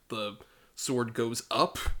then like the sword goes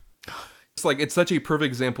up. It's like, it's such a perfect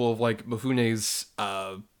example of like Mifune's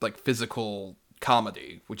like physical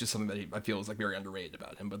comedy, which is something that I feel is like very underrated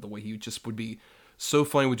about him. But the way he just would be so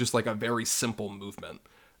funny with just like a very simple movement,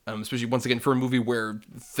 especially once again for a movie where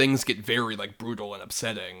things get very like brutal and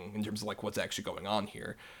upsetting in terms of like what's actually going on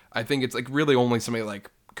here. I think it's like really only somebody like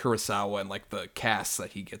Kurosawa and like the cast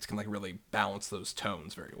that he gets can like really balance those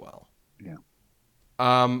tones very well. Yeah.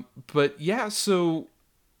 But yeah, so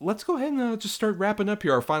let's go ahead and just start wrapping up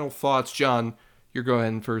here. Our final thoughts. John, you're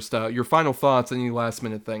going first. Your final thoughts, any last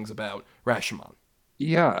minute things about Rashomon?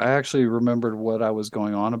 Yeah, I actually remembered what I was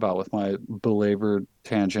going on about with my belabored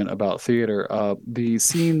tangent about theater. The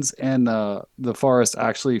scenes in the forest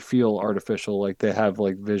actually feel artificial, like they have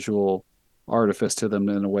like visual artifice to them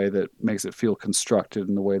in a way that makes it feel constructed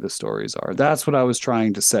in the way the stories are. That's what I was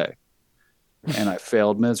trying to say, and I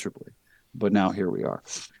failed miserably. But now here we are.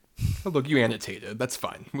 Oh, look, you annotated. That's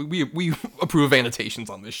fine. We approve of annotations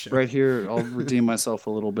on this show. Right here, I'll redeem myself a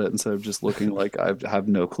little bit instead of just looking like I have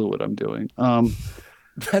no clue what I'm doing.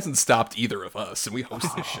 That hasn't stopped either of us, and we host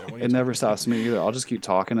this show. It never stops me either. I'll just keep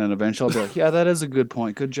talking, and eventually I'll be like, "Yeah, that is a good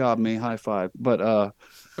point. Good job, me. High five." But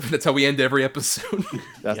That's how we end every episode.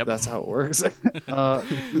 that's how it works.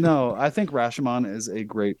 No, I think Rashomon is a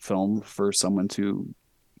great film for someone to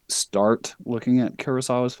start looking at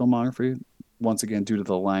Kurosawa's filmography. Once again, due to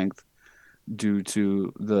the length, due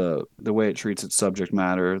to the way it treats its subject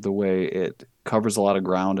matter, the way it covers a lot of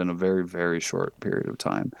ground in a very, very short period of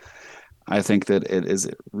time. I think that it is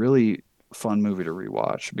a really fun movie to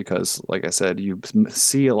rewatch because, like I said, you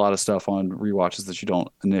see a lot of stuff on rewatches that you don't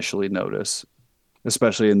initially notice,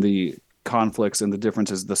 especially in the conflicts and the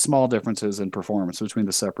differences, the small differences in performance between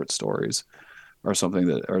the separate stories are something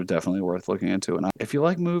that are definitely worth looking into. And if you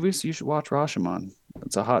like movies, you should watch Rashomon.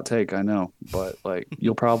 It's a hot take, I know, but like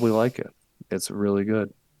you'll probably like it. It's really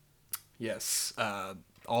good. Yes,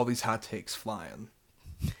 all these hot takes flying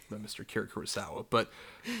by Mr. Kira Kurosawa. But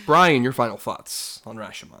Brian, your final thoughts on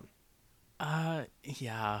Rashomon?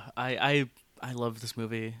 Yeah, I love this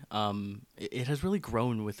movie. It has really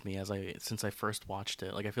grown with me since I first watched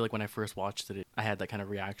it. Like, I feel like when I first watched it, I had that kind of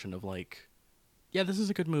reaction of like, yeah, this is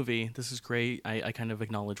a good movie. This is great. I kind of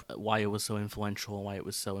acknowledge why it was so influential, why it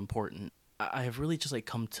was so important. I have really just like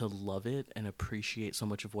come to love it and appreciate so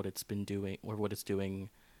much of what it's been doing or what it's doing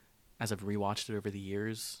as I've rewatched it over the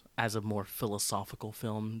years as a more philosophical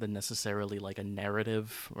film than necessarily like a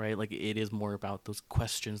narrative, right? Like it is more about those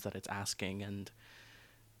questions that it's asking. And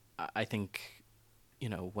I think,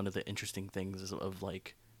 one of the interesting things of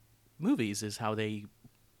like movies is how they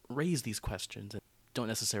raise these questions and don't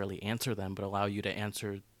necessarily answer them, but allow you to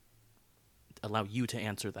answer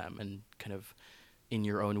them and kind of in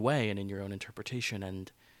your own way and in your own interpretation. And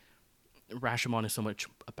Rashomon is so much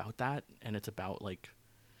about that. And it's about like,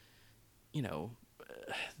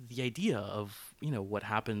 the idea of, what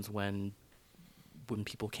happens when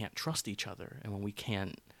people can't trust each other and when we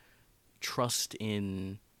can't trust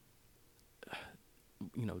in,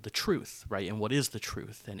 the truth, right? And what is the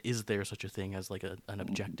truth? And is there such a thing as like an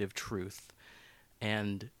objective truth?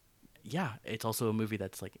 And yeah, it's also a movie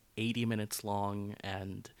that's like 80 minutes long,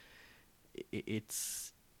 and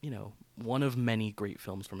it's, one of many great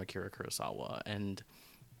films from Akira Kurosawa. And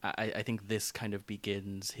I think this kind of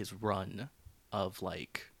begins his run of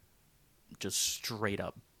like just straight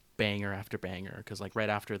up banger after banger. Because like right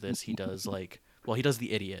after this, he does he does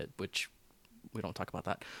The Idiot, which we don't talk about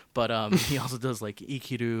that. But he also does like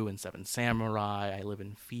Ikiru and Seven Samurai, I Live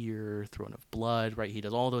in Fear, Throne of Blood, right? He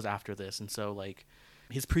does all those after this. And so like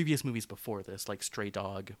his previous movies before this, like Stray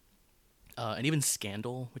Dog, and even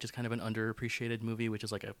Scandal, which is kind of an underappreciated movie, which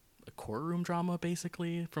is like a courtroom drama,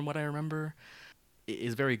 basically, from what I remember,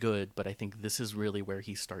 is very good. But I think this is really where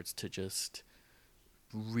he starts to just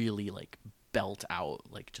really like belt out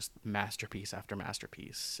like just masterpiece after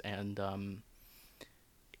masterpiece. And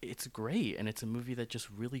it's great, and it's a movie that just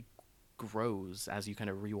really grows as you kind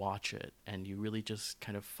of rewatch it, and you really just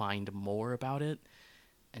kind of find more about it,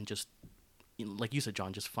 and just like you said,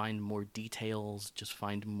 John, just find more details, just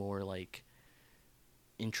find more like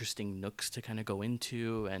interesting nooks to kind of go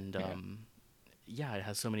into. And it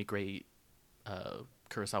has so many great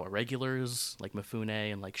Kurosawa regulars like Mifune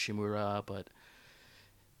and like Shimura. But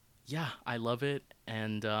yeah, I love it,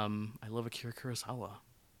 and I love Akira Kurosawa.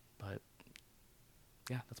 But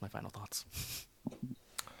yeah, that's my final thoughts.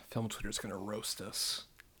 Film Twitter's gonna roast us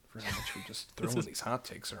for how much we just throwing these hot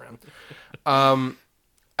takes around.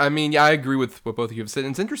 I mean, yeah, I agree with what both of you have said.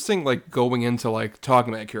 And it's interesting, like, going into, like,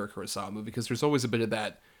 talking about Akira Kurosawa movie, because there's always a bit of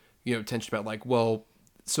that, tension about, like, well,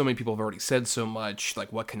 so many people have already said so much,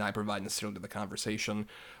 like, what can I provide necessarily to the conversation?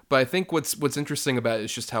 But I think what's interesting about it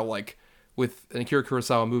is just how, like, with an Akira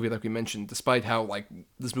Kurosawa movie, like we mentioned, despite how, like,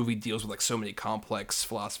 this movie deals with, like, so many complex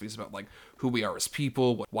philosophies about, like, who we are as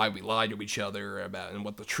people, why we lie to each other, about, and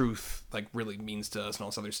what the truth, like, really means to us and all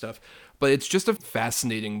this other stuff. But it's just a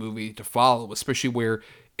fascinating movie to follow, especially where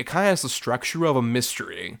it kind of has the structure of a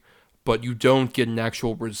mystery, but you don't get an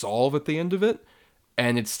actual resolve at the end of it.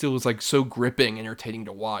 And it still is, like, so gripping, entertaining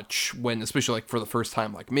to watch when, especially, like, for the first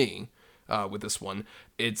time, like me, with this one,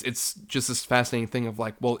 it's just this fascinating thing of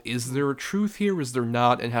like, well, is there a truth here? Is there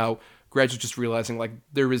not? And how gradually just realizing like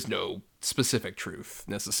there is no specific truth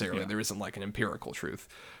necessarily. There isn't like an empirical truth.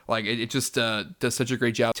 Like it just does such a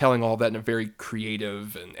great job telling all that in a very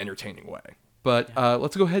creative and entertaining way. But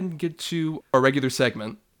let's go ahead and get to our regular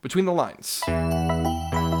segment, Between the Lines.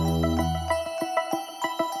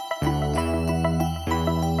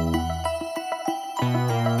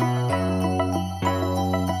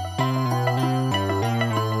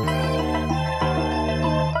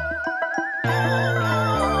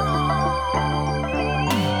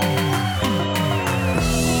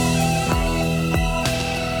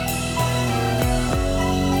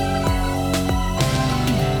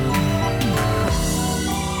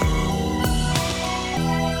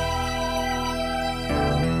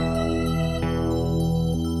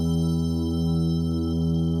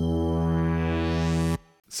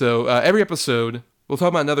 So every episode, we'll talk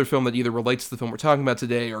about another film that either relates to the film we're talking about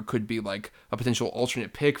today or could be like a potential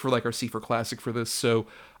alternate pick for like our C4 Classic for this. So,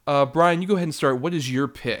 Brian, you go ahead and start. What is your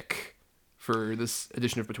pick for this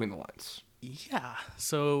edition of Between the Lines? Yeah,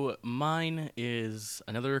 so mine is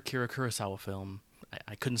another Akira Kurosawa film.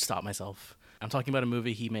 I couldn't stop myself. I'm talking about a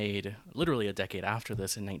movie he made literally a decade after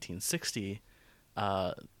this in 1960.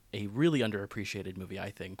 A really underappreciated movie, I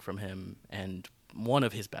think, from him, and one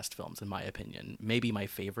of his best films, in my opinion. Maybe my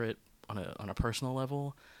favorite on a personal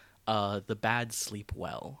level. The Bad Sleep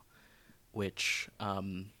Well, which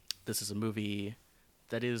this is a movie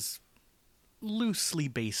that is loosely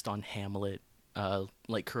based on Hamlet.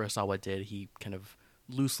 Like Kurosawa did, he kind of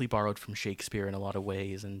loosely borrowed from Shakespeare in a lot of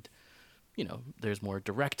ways, and there's more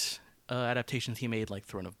direct adaptations he made, like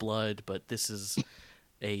Throne of Blood, but this is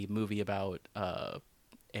a movie about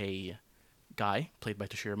a guy played by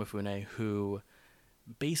Toshiro Mifune who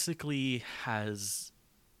basically has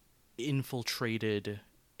infiltrated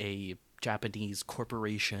a Japanese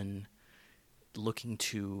corporation looking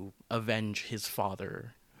to avenge his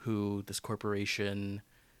father, who this corporation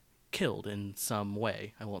killed in some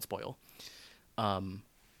way. I won't spoil.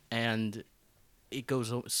 And it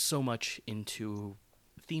goes so much into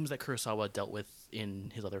themes that Kurosawa dealt with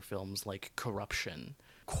in his other films, like corruption,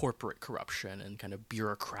 corporate corruption, and kind of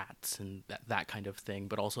bureaucrats and that kind of thing,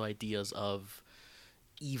 but also ideas of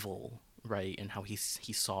evil, right? And how he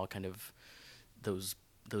saw kind of those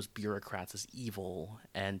bureaucrats as evil.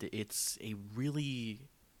 And it's a really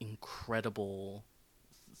incredible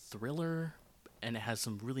thriller, and it has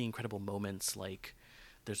some really incredible moments. Like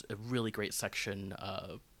there's a really great section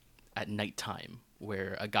at nighttime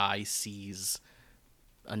where a guy sees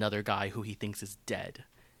another guy who he thinks is dead,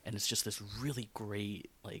 and it's just this really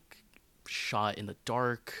great like shot in the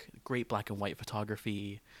dark, great black and white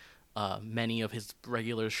photography. Many of his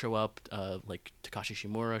regulars show up, like Takashi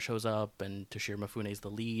Shimura shows up, and Toshiro Mifune is the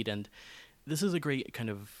lead. And this is a great kind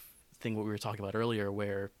of thing what we were talking about earlier,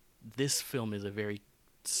 where this film is a very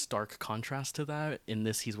stark contrast to that. In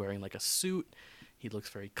this, he's wearing like a suit. He looks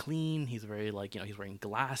very clean. He's very like, he's wearing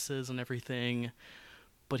glasses and everything,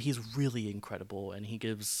 but he's really incredible. And he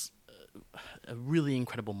gives a really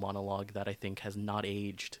incredible monologue that I think has not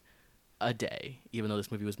aged a day, even though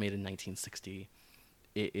this movie was made in 1960.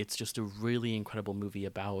 It's just a really incredible movie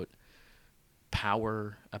about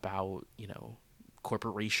power, about,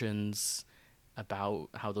 corporations, about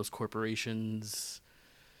how those corporations,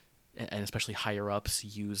 and especially higher-ups,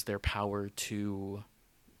 use their power to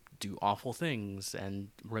do awful things and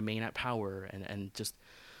remain at power, and just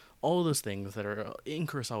all of those things that are in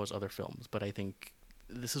Kurosawa's other films. But I think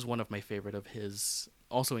this is one of my favorite of his,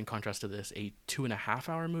 also in contrast to this, a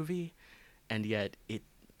 2.5-hour movie, and yet it,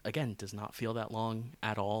 again, does not feel that long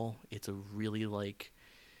at all. It's a really,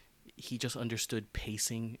 he just understood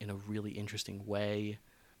pacing in a really interesting way.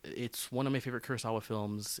 It's one of my favorite Kurosawa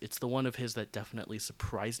films. It's the one of his that definitely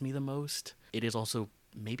surprised me the most. It is also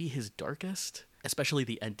maybe his darkest, especially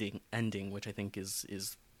the ending, which I think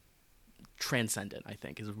is transcendent, I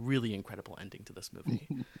think, is a really incredible ending to this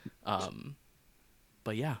movie.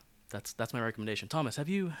 But yeah, that's my recommendation. Thomas, have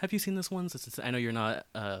you seen this one? I know you're not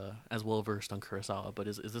as well versed on Kurosawa, but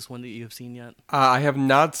is this one that you have seen yet? I have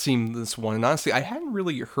not seen this one, and honestly, I hadn't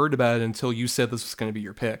really heard about it until you said this was going to be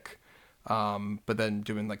your pick. But then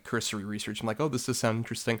doing like cursory research, I'm like, oh, this does sound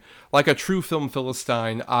interesting. Like a true film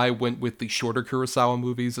Philistine, I went with the shorter Kurosawa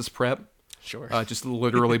movies as prep. Sure. Just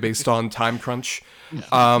literally based on time crunch.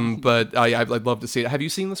 But I'd love to see it. Have you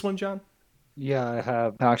seen this one, John? Yeah, I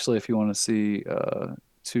have. Actually, if you want to see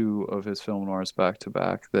two of his film noirs back to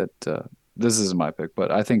back, this isn't my pick,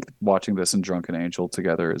 but I think watching this and Drunken Angel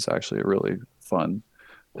together is actually a really fun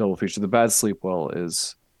double feature. The Bad Sleep Well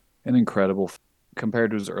is an incredible,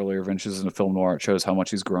 compared to his earlier ventures in a film noir, it shows how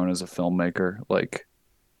much he's grown as a filmmaker. Like,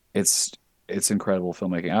 it's incredible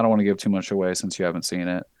filmmaking. I don't want to give too much away since you haven't seen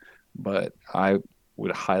it, but I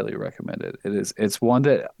would highly recommend it. It's one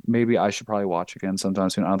that maybe I should probably watch again sometime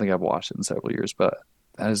soon. I don't think I've watched it in several years, but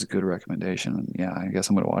that is a good recommendation. And yeah, I guess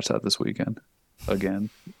I'm gonna watch that this weekend again.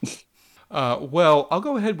 Well, I'll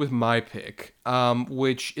go ahead with my pick,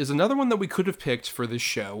 which is another one that we could have picked for this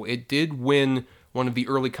show. It did win one of the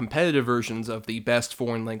early competitive versions of the Best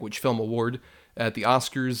Foreign Language Film Award at the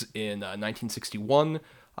Oscars in 1961.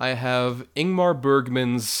 I have Ingmar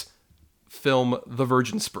Bergman's film The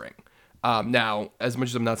Virgin Spring. Now, as much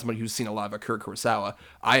as I'm not somebody who's seen a lot of Akira Kurosawa,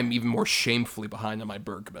 I am even more shamefully behind on my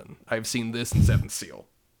Bergman. I've seen this and Seventh Seal.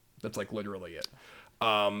 That's like literally it.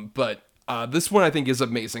 But this one I think is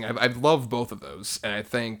amazing. I've loved both of those, and I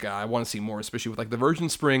think I want to see more, especially with like The Virgin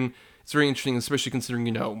Spring. It's very interesting, especially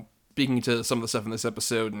considering, speaking to some of the stuff in this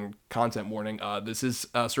episode and content warning, this is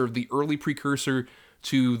sort of the early precursor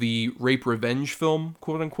to the rape revenge film,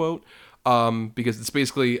 quote unquote, because it's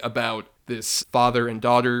basically about this father and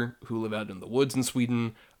daughter who live out in the woods in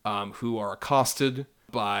Sweden, who are accosted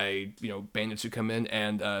by, bandits who come in,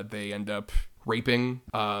 and they end up raping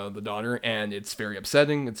the daughter, and it's very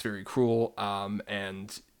upsetting, it's very cruel,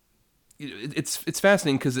 and it's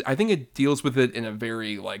fascinating because I think it deals with it in a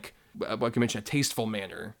very, like I mentioned, a tasteful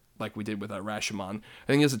manner, like we did with Rashomon. I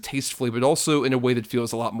think it's a tastefully, but also in a way that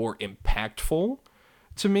feels a lot more impactful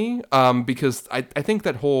to me, because I think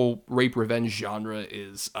that whole rape revenge genre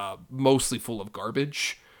is mostly full of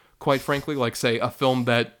garbage, quite frankly. Like, say, a film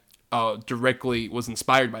that directly was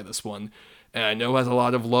inspired by this one, and I know has a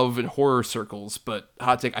lot of love in horror circles, but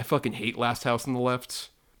hot take, I fucking hate Last House on the Left.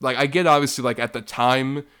 Like, I get, obviously, like, at the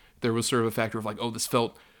time, there was sort of a factor of, like, oh, this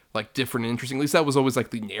felt, like, different and interesting. At least that was always,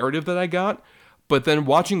 like, the narrative that I got. But then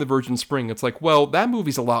watching The Virgin Spring, it's like, well, that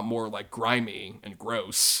movie's a lot more, like, grimy and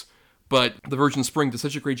gross. But The Virgin Spring does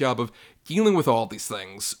such a great job of dealing with all these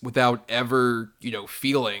things without ever,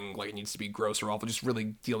 feeling like it needs to be gross or awful, just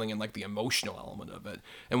really dealing in, like, the emotional element of it.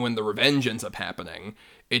 And when the revenge ends up happening,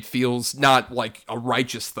 it feels not like a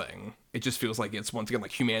righteous thing. It just feels like it's, once again,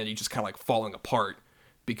 like humanity just kind of like falling apart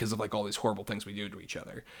because of like all these horrible things we do to each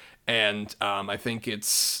other. And I think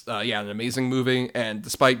it's an amazing movie, and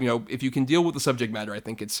despite if you can deal with the subject matter, I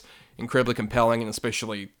think it's incredibly compelling, and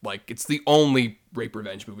especially like it's the only rape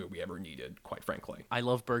revenge movie we ever needed, quite frankly. I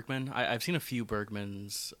love Bergman. I've seen a few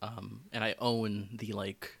Bergmans, and I own the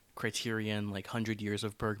like Criterion like 100 Years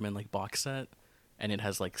of Bergman like box set, and it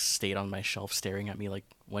has like stayed on my shelf staring at me like,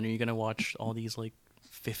 when are you gonna watch all these like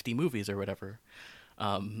 50 movies or whatever?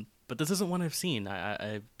 But this isn't one I've seen.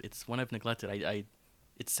 It's one I've neglected.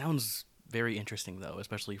 It sounds very interesting though,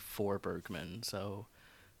 especially for Bergman. So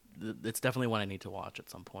it's definitely one I need to watch at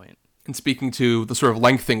some point. And speaking to the sort of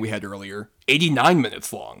length thing we had earlier, 89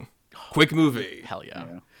 minutes long, quick movie. Hell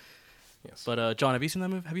yeah. Yes. But John, have you seen that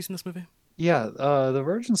movie? Have you seen this movie? Yeah, The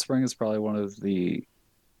Virgin Spring is probably one of the.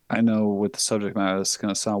 I know with the subject matter, this is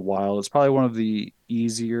gonna sound wild. It's probably one of the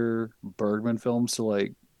easier Bergman films to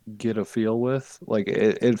like get a feel with. Like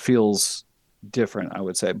it feels different, I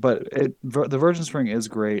would say. But The Virgin Spring is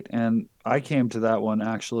great, and I came to that one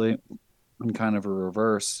actually in kind of a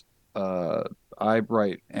reverse. I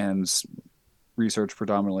write and research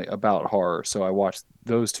predominantly about horror, so I watched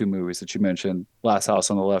those two movies that you mentioned, Last House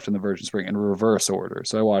on the Left and The Virgin Spring, in reverse order.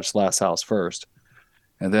 So I watched Last House first,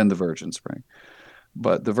 and then The Virgin Spring.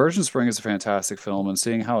 But The Virgin Spring is a fantastic film, and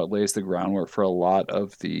seeing how it lays the groundwork for a lot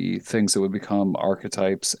of the things that would become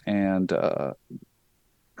archetypes and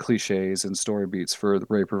cliches and story beats for the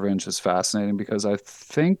rape revenge is fascinating, because I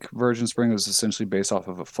think Virgin Spring was essentially based off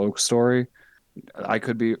of a folk story. I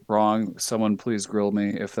could be wrong. Someone please grill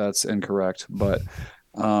me if that's incorrect. But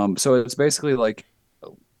so it's basically like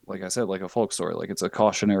I said, like a folk story, like it's a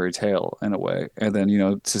cautionary tale in a way. And then,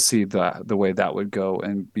 to see that the way that would go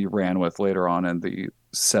and be ran with later on in the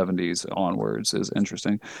 70s onwards is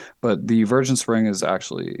interesting. But The Virgin Spring is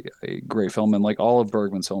actually a great film. And like all of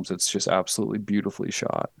Bergman's films, it's just absolutely beautifully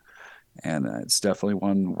shot. And it's definitely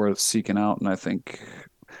one worth seeking out. And I think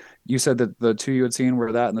you said that the two you had seen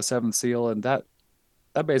were that and The Seventh Seal, and that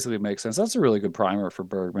basically makes sense. That's a really good primer for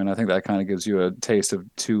Bergman. I think that kind of gives you a taste of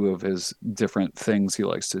two of his different things he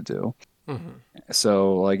likes to do. Mm-hmm.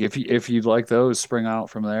 So, like, if you'd like those, spring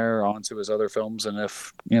out from there onto his other films, and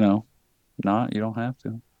if not, you don't have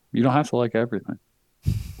to. You don't have to like everything.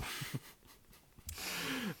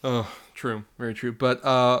 Oh, true, very true. But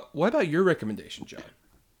what about your recommendation, John?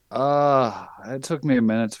 It took me a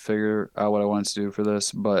minute to figure out what I wanted to do for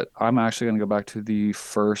this, but I'm actually going to go back to the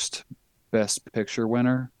first Best Picture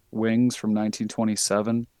winner, Wings from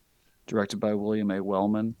 1927, directed by William A.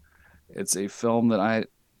 Wellman. It's a film that I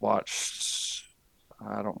watched,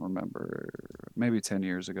 I don't remember, maybe 10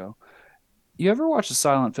 years ago. You ever watch a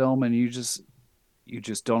silent film and you just you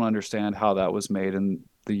just don't understand how that was made in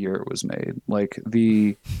the year it was made. Like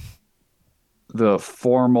the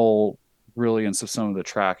formal brilliance of some of the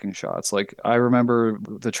tracking shots. Like I remember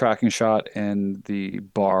the tracking shot in the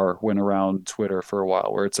bar went around Twitter for a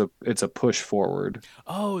while where it's a push forward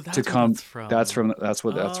Oh, to that's what come that's from. that's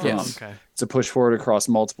what that's Oh, from. Yes. okay. It's a push forward across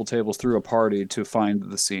multiple tables through a party to find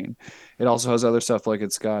the scene. It also has other stuff like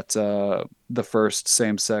it's got the first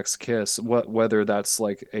same-sex kiss, whether that's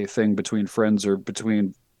like a thing between friends or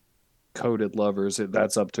between coded lovers,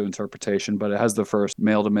 that's up to interpretation, but it has the first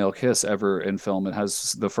male to male kiss ever in film. It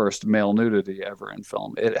has the first male nudity ever in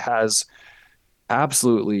film. It has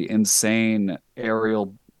absolutely insane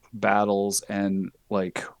aerial battles and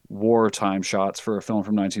like wartime shots for a film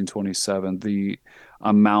from 1927. The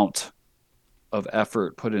amount of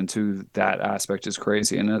effort put into that aspect is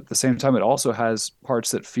crazy. And at the same time, it also has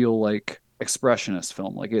parts that feel like expressionist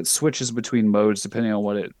film. Like it switches between modes depending on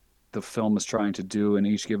what the film is trying to do in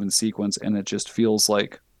each given sequence, and it just feels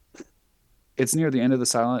like it's near the end of the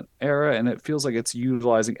silent era, and it feels like it's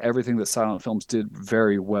utilizing everything that silent films did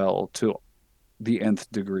very well to the nth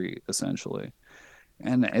degree, essentially.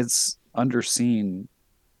 And it's underseen,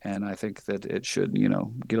 and I think that it should,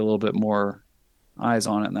 get a little bit more eyes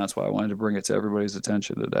on it, and that's why I wanted to bring it to everybody's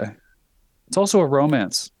attention today. It's also a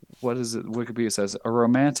romance. What is it? Wikipedia says a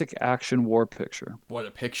romantic action war picture, What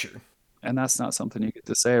a picture. and that's not something you get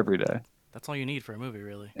to say every day. That's all you need for a movie,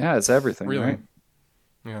 really. Yeah, it's everything, Really? right?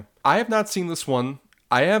 Yeah. I have not seen this one.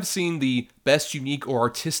 I have seen the best unique or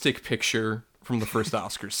artistic picture from the first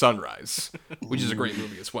Oscars, Sunrise, which is a great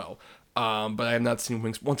movie as well. But I have not seen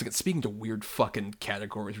Wings. Once again, speaking to weird fucking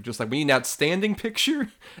categories, we're just like, we need an outstanding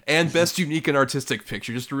picture and best unique and artistic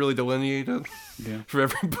picture, just to really delineate it for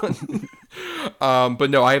everybody.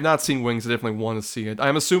 But no, I have not seen Wings. I definitely want to see it.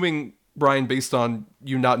 I'm assuming, Brian, based on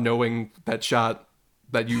you not knowing that shot,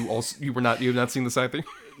 that you have not seen this either.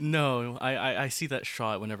 No, I see that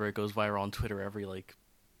shot whenever it goes viral on Twitter every like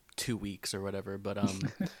 2 weeks or whatever. But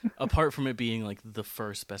apart from it being like the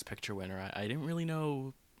first Best Picture winner, I didn't really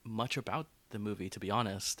know much about the movie, to be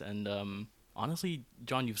honest. And honestly,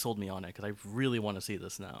 John, you've sold me on it because I really want to see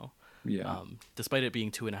this now. Yeah. Despite it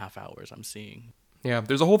being 2.5 hours, I'm seeing. Yeah,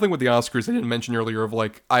 there's a whole thing with the Oscars I didn't mention earlier of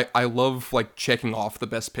like I love like checking off the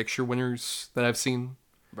Best Picture winners that I've seen.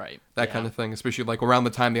 Right. That kind of thing, especially like around the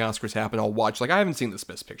time the Oscars happen, I'll watch, like, I haven't seen this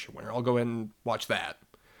Best Picture winner. I'll go ahead and watch that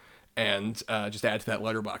and just add to that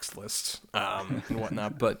letterbox list and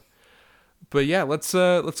whatnot. But yeah, let's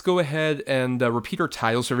go ahead and repeat our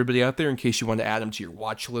titles for everybody out there in case you want to add them to your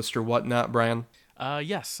watch list or whatnot, Brian.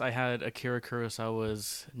 Yes, I had Akira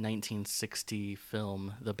Kurosawa's 1960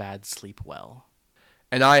 film, The Bad Sleep Well.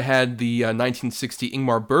 And I had the 1960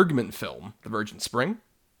 Ingmar Bergman film, The Virgin Spring.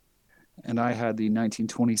 And I had the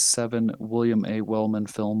 1927 William A. Wellman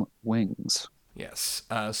film Wings. Yes.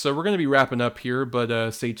 So we're going to be wrapping up here,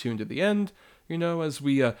 but stay tuned to the end, as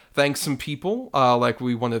we thank some people. Like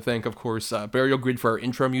we want to thank, of course, Burial Grid for our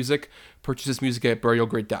intro music. Purchase this music at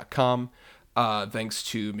burialgrid.com. Thanks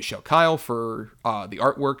to Michelle Kyle for the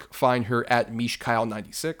artwork. Find her at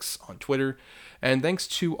MishKyle96 on Twitter. And thanks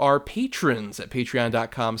to our patrons at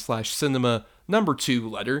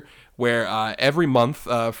patreon.com/cinema2letter, where every month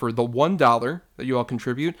for the $1 that you all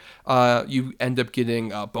contribute, you end up getting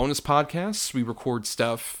bonus podcasts. We record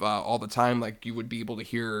stuff all the time, like you would be able to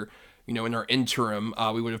hear, in our interim.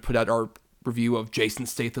 We would have put out our review of Jason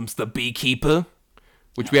Statham's The Beekeeper,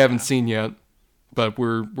 which we haven't seen yet, but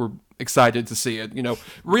we're excited to see it.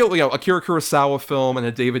 Real, Akira Kurosawa film and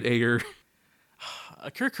a David Ayer.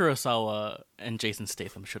 Akira Kurosawa and Jason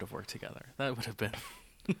Statham should have worked together. That would have been.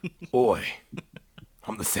 Oi,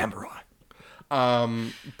 I'm the samurai.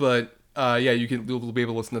 But yeah, you'll be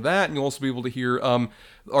able to listen to that, and you'll also be able to hear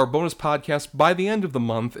our bonus podcast by the end of the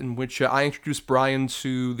month, in which I introduced Brian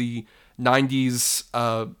to the 90s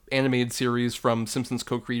animated series from Simpsons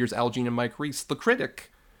co-creators Al Jean and Mike Reiss, The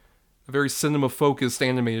Critic, a very cinema-focused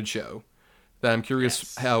animated show that I'm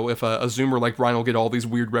curious how, if a Zoomer like Brian will get all these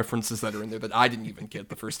weird references that are in there that I didn't even get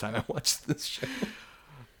the first time I watched this show.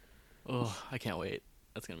 Oh, I can't wait.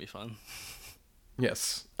 That's going to be fun.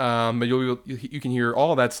 Yes. But you can hear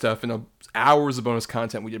all that stuff and hours of bonus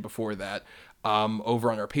content we did before that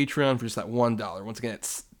over on our Patreon for just that $1. Once again,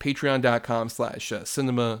 it's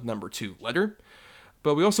patreon.com/cinema2letter.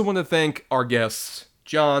 But we also want to thank our guests.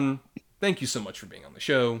 John, thank you so much for being on the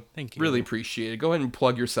show. Thank you. Really appreciate it. Go ahead and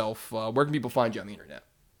plug yourself. Where can people find you on the internet?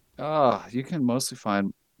 You can mostly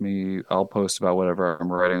find me. I'll post about whatever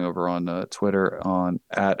I'm writing over on Twitter on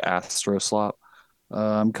 @AstroSlop.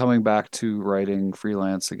 I'm coming back to writing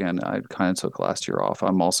freelance again. I kind of took last year off.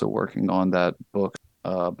 I'm also working on that book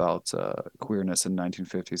about queerness in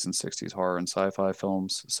 1950s and 60s horror and sci-fi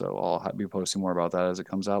films. So I'll be posting more about that as it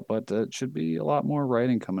comes out. But it should be a lot more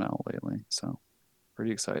writing coming out lately. So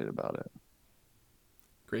pretty excited about it.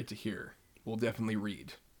 Great to hear. We'll definitely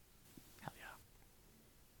read. Hell yeah.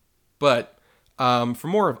 But for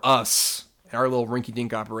more of us, our little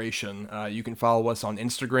rinky-dink operation, you can follow us on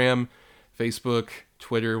Instagram, Facebook,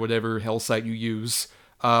 Twitter, whatever hell site you use.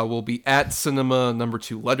 We'll be at cinema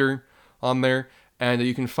 #2letter on there. And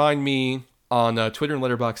you can find me on Twitter and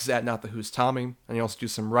Letterboxd at NotTheWho'sTommy. And I also do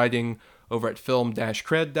some writing over at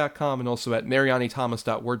film-cred.com and also at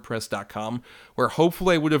marianithomas.wordpress.com, where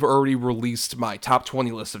hopefully I would have already released my top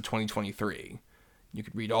 20 list of 2023. You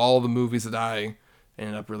could read all the movies that I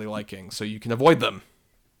ended up really liking, so you can avoid them.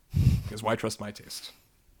 Because why trust my taste?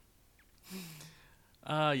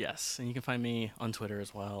 Yes, and you can find me on Twitter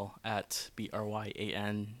as well at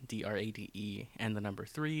BRYANDRADE and the number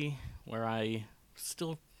 3, where I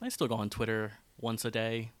still go on Twitter once a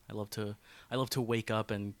day. I love to wake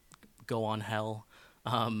up and go on hell.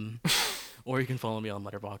 Or you can follow me on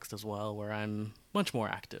Letterboxd as well, where I'm much more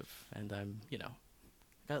active, and I'm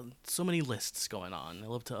got so many lists going on. I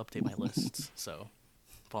love to update my lists, so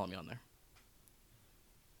follow me on there.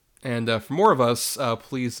 And for more of us,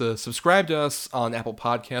 please subscribe to us on Apple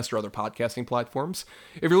Podcasts or other podcasting platforms.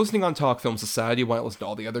 If you're listening on Talk Film Society, why not listen to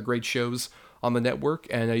all the other great shows on the network?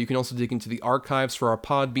 And you can also dig into the archives for our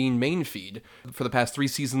Podbean main feed for the past 3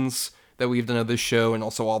 seasons that we've done of this show, and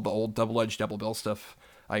also all the old double-edged double bill stuff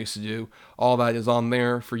I used to do. All that is on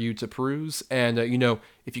there for you to peruse. And,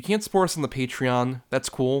 if you can't support us on the Patreon, that's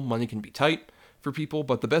cool. Money can be tight for people,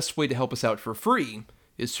 but the best way to help us out for free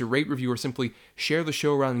is to rate, review, or simply share the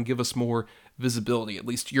show around and give us more visibility, at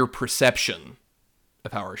least your perception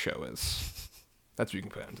of how our show is. That's what you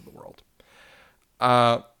can put out into the world.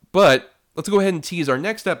 But let's go ahead and tease our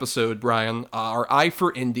next episode, Brian. Our Eye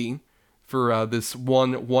for Indie for this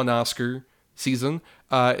one Oscar season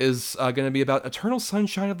is going to be about Eternal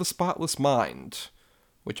Sunshine of the Spotless Mind,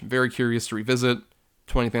 which I'm very curious to revisit.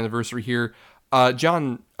 20th anniversary here.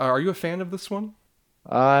 John, are you a fan of this one?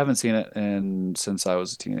 I haven't seen it since I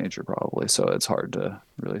was a teenager, probably, so it's hard to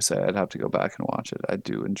really say. I'd have to go back and watch it. I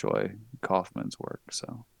do enjoy Kaufman's work,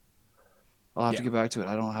 so I'll have to get back to it.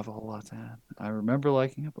 I don't have a whole lot to add. I remember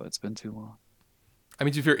liking it, but it's been too long. I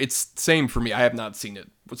mean, to be fair, it's same for me. I have not seen it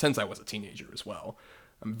since I was a teenager as well.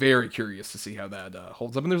 I'm very curious to see how that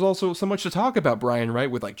holds up. And there's also so much to talk about, Brian, right?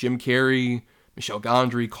 With like Jim Carrey, Michel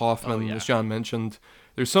Gondry, Kaufman, as John mentioned.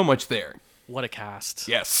 There's so much there. What a cast.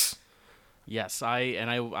 Yes. Yes,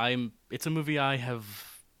 I'm. It's a movie I've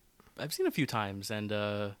seen a few times, and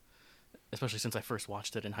especially since I first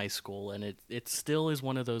watched it in high school, and it still is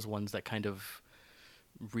one of those ones that kind of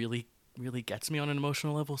really gets me on an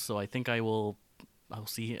emotional level. So I think I'll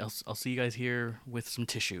see you guys here with some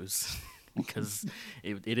tissues because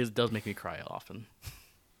it does make me cry often.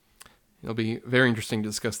 It'll be very interesting to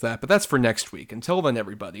discuss that, but that's for next week. Until then,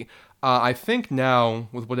 everybody, I think now,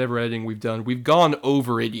 with whatever editing we've done, we've gone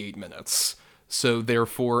over 88 minutes. So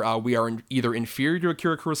therefore, we are either inferior to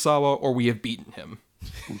Akira Kurosawa or we have beaten him.